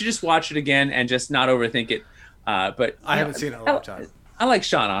great. I should just watch it again and just not overthink it. But I haven't seen it in a long time. I like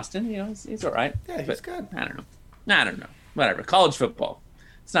Sean Austin. He's all right. Yeah, he's But good. I don't know. Whatever. College football.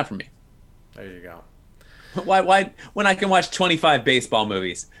 It's not for me. There you go. Why when I can watch 25 baseball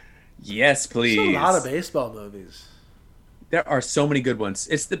movies? Yes, please. There's a lot of baseball movies. There are so many good ones.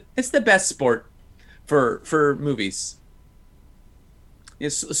 It's the best sport for movies.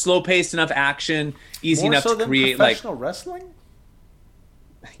 It's slow paced, enough action, easy More enough so to than create like. professional wrestling?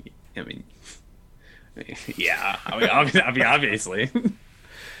 I mean, yeah. Obviously.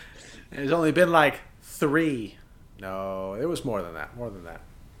 There's only been like 3. No, it was more than that.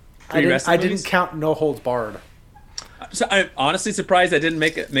 I wrestling didn't movies? count No Holds Barred. So I'm honestly surprised I didn't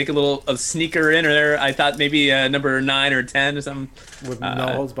make a little a sneaker in there. I thought maybe number 9 or 10 or something. With No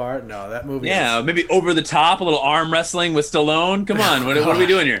Holds Barred? No, that movie. Yeah, maybe Over the Top, a little arm wrestling with Stallone. Come on, what are we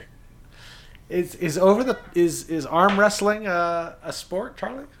doing here? Is arm wrestling a sport,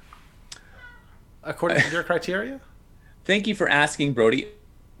 Charlie? According to your criteria? Thank you for asking, Brody.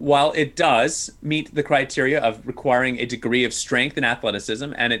 While it does meet the criteria of requiring a degree of strength and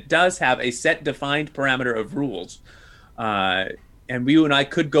athleticism, and it does have a set defined parameter of rules, and you and I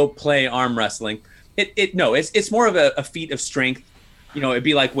could go play arm wrestling. It's more of a feat of strength. You know, it'd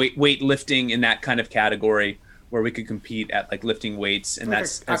be like weightlifting in that kind of category where we could compete at like lifting weights, and Like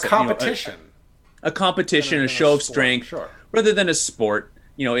that's a competition. a competition, Than a a show of sport, strength, sure. rather than a sport.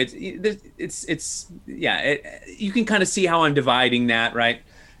 You know, you can kind of see how I'm dividing that, right?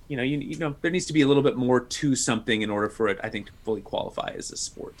 You know, there needs to be a little bit more to something in order for it, I think, to fully qualify as a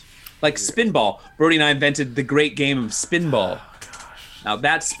sport. Like spinball. Brody and I invented the great game of spinball. Now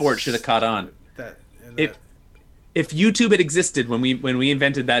that sport should have caught on. If YouTube had existed when we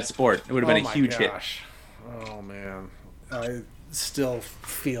invented that sport, it would have been a huge hit. Oh man, I still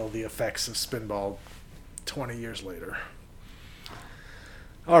feel the effects of spinball 20 years later.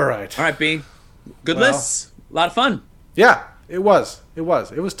 All right, B. Good lists. A lot of fun. Yeah, it was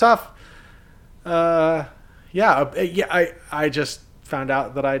tough. I just found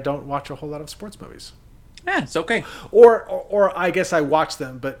out that I don't watch a whole lot of sports movies. Yeah, it's okay. Or I guess I watch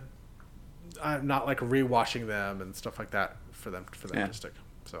them, but I'm not like rewatching them and stuff like that for them to stick.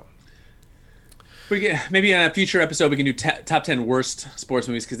 So maybe in a future episode we can do top 10 worst sports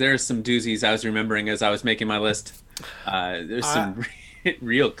movies, because there's some doozies I was remembering as I was making my list. There's some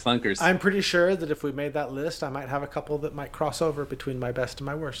real clunkers. I'm pretty sure that if we made that list, I might have a couple that might cross over between my best and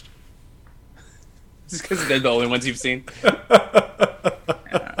my worst. Just because they're the only ones you've seen.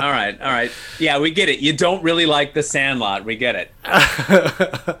 All right. Yeah, we get it. You don't really like The Sandlot. We get it.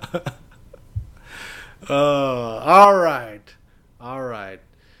 All right.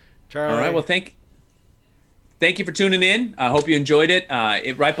 Charlie. All right. Well, thank you for tuning in. I hope you enjoyed it.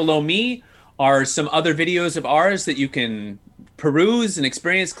 Right below me are some other videos of ours that you can peruse and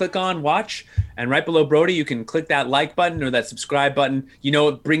experience, click on, watch. And right below Brody, you can click that like button or that subscribe button. You know,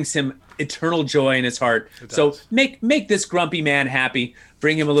 it brings him eternal joy in his heart. So make this grumpy man happy.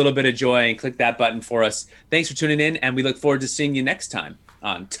 Bring him a little bit of joy and click that button for us. Thanks for tuning in, and we look forward to seeing you next time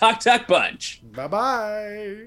on Talk Punch. Bye-bye.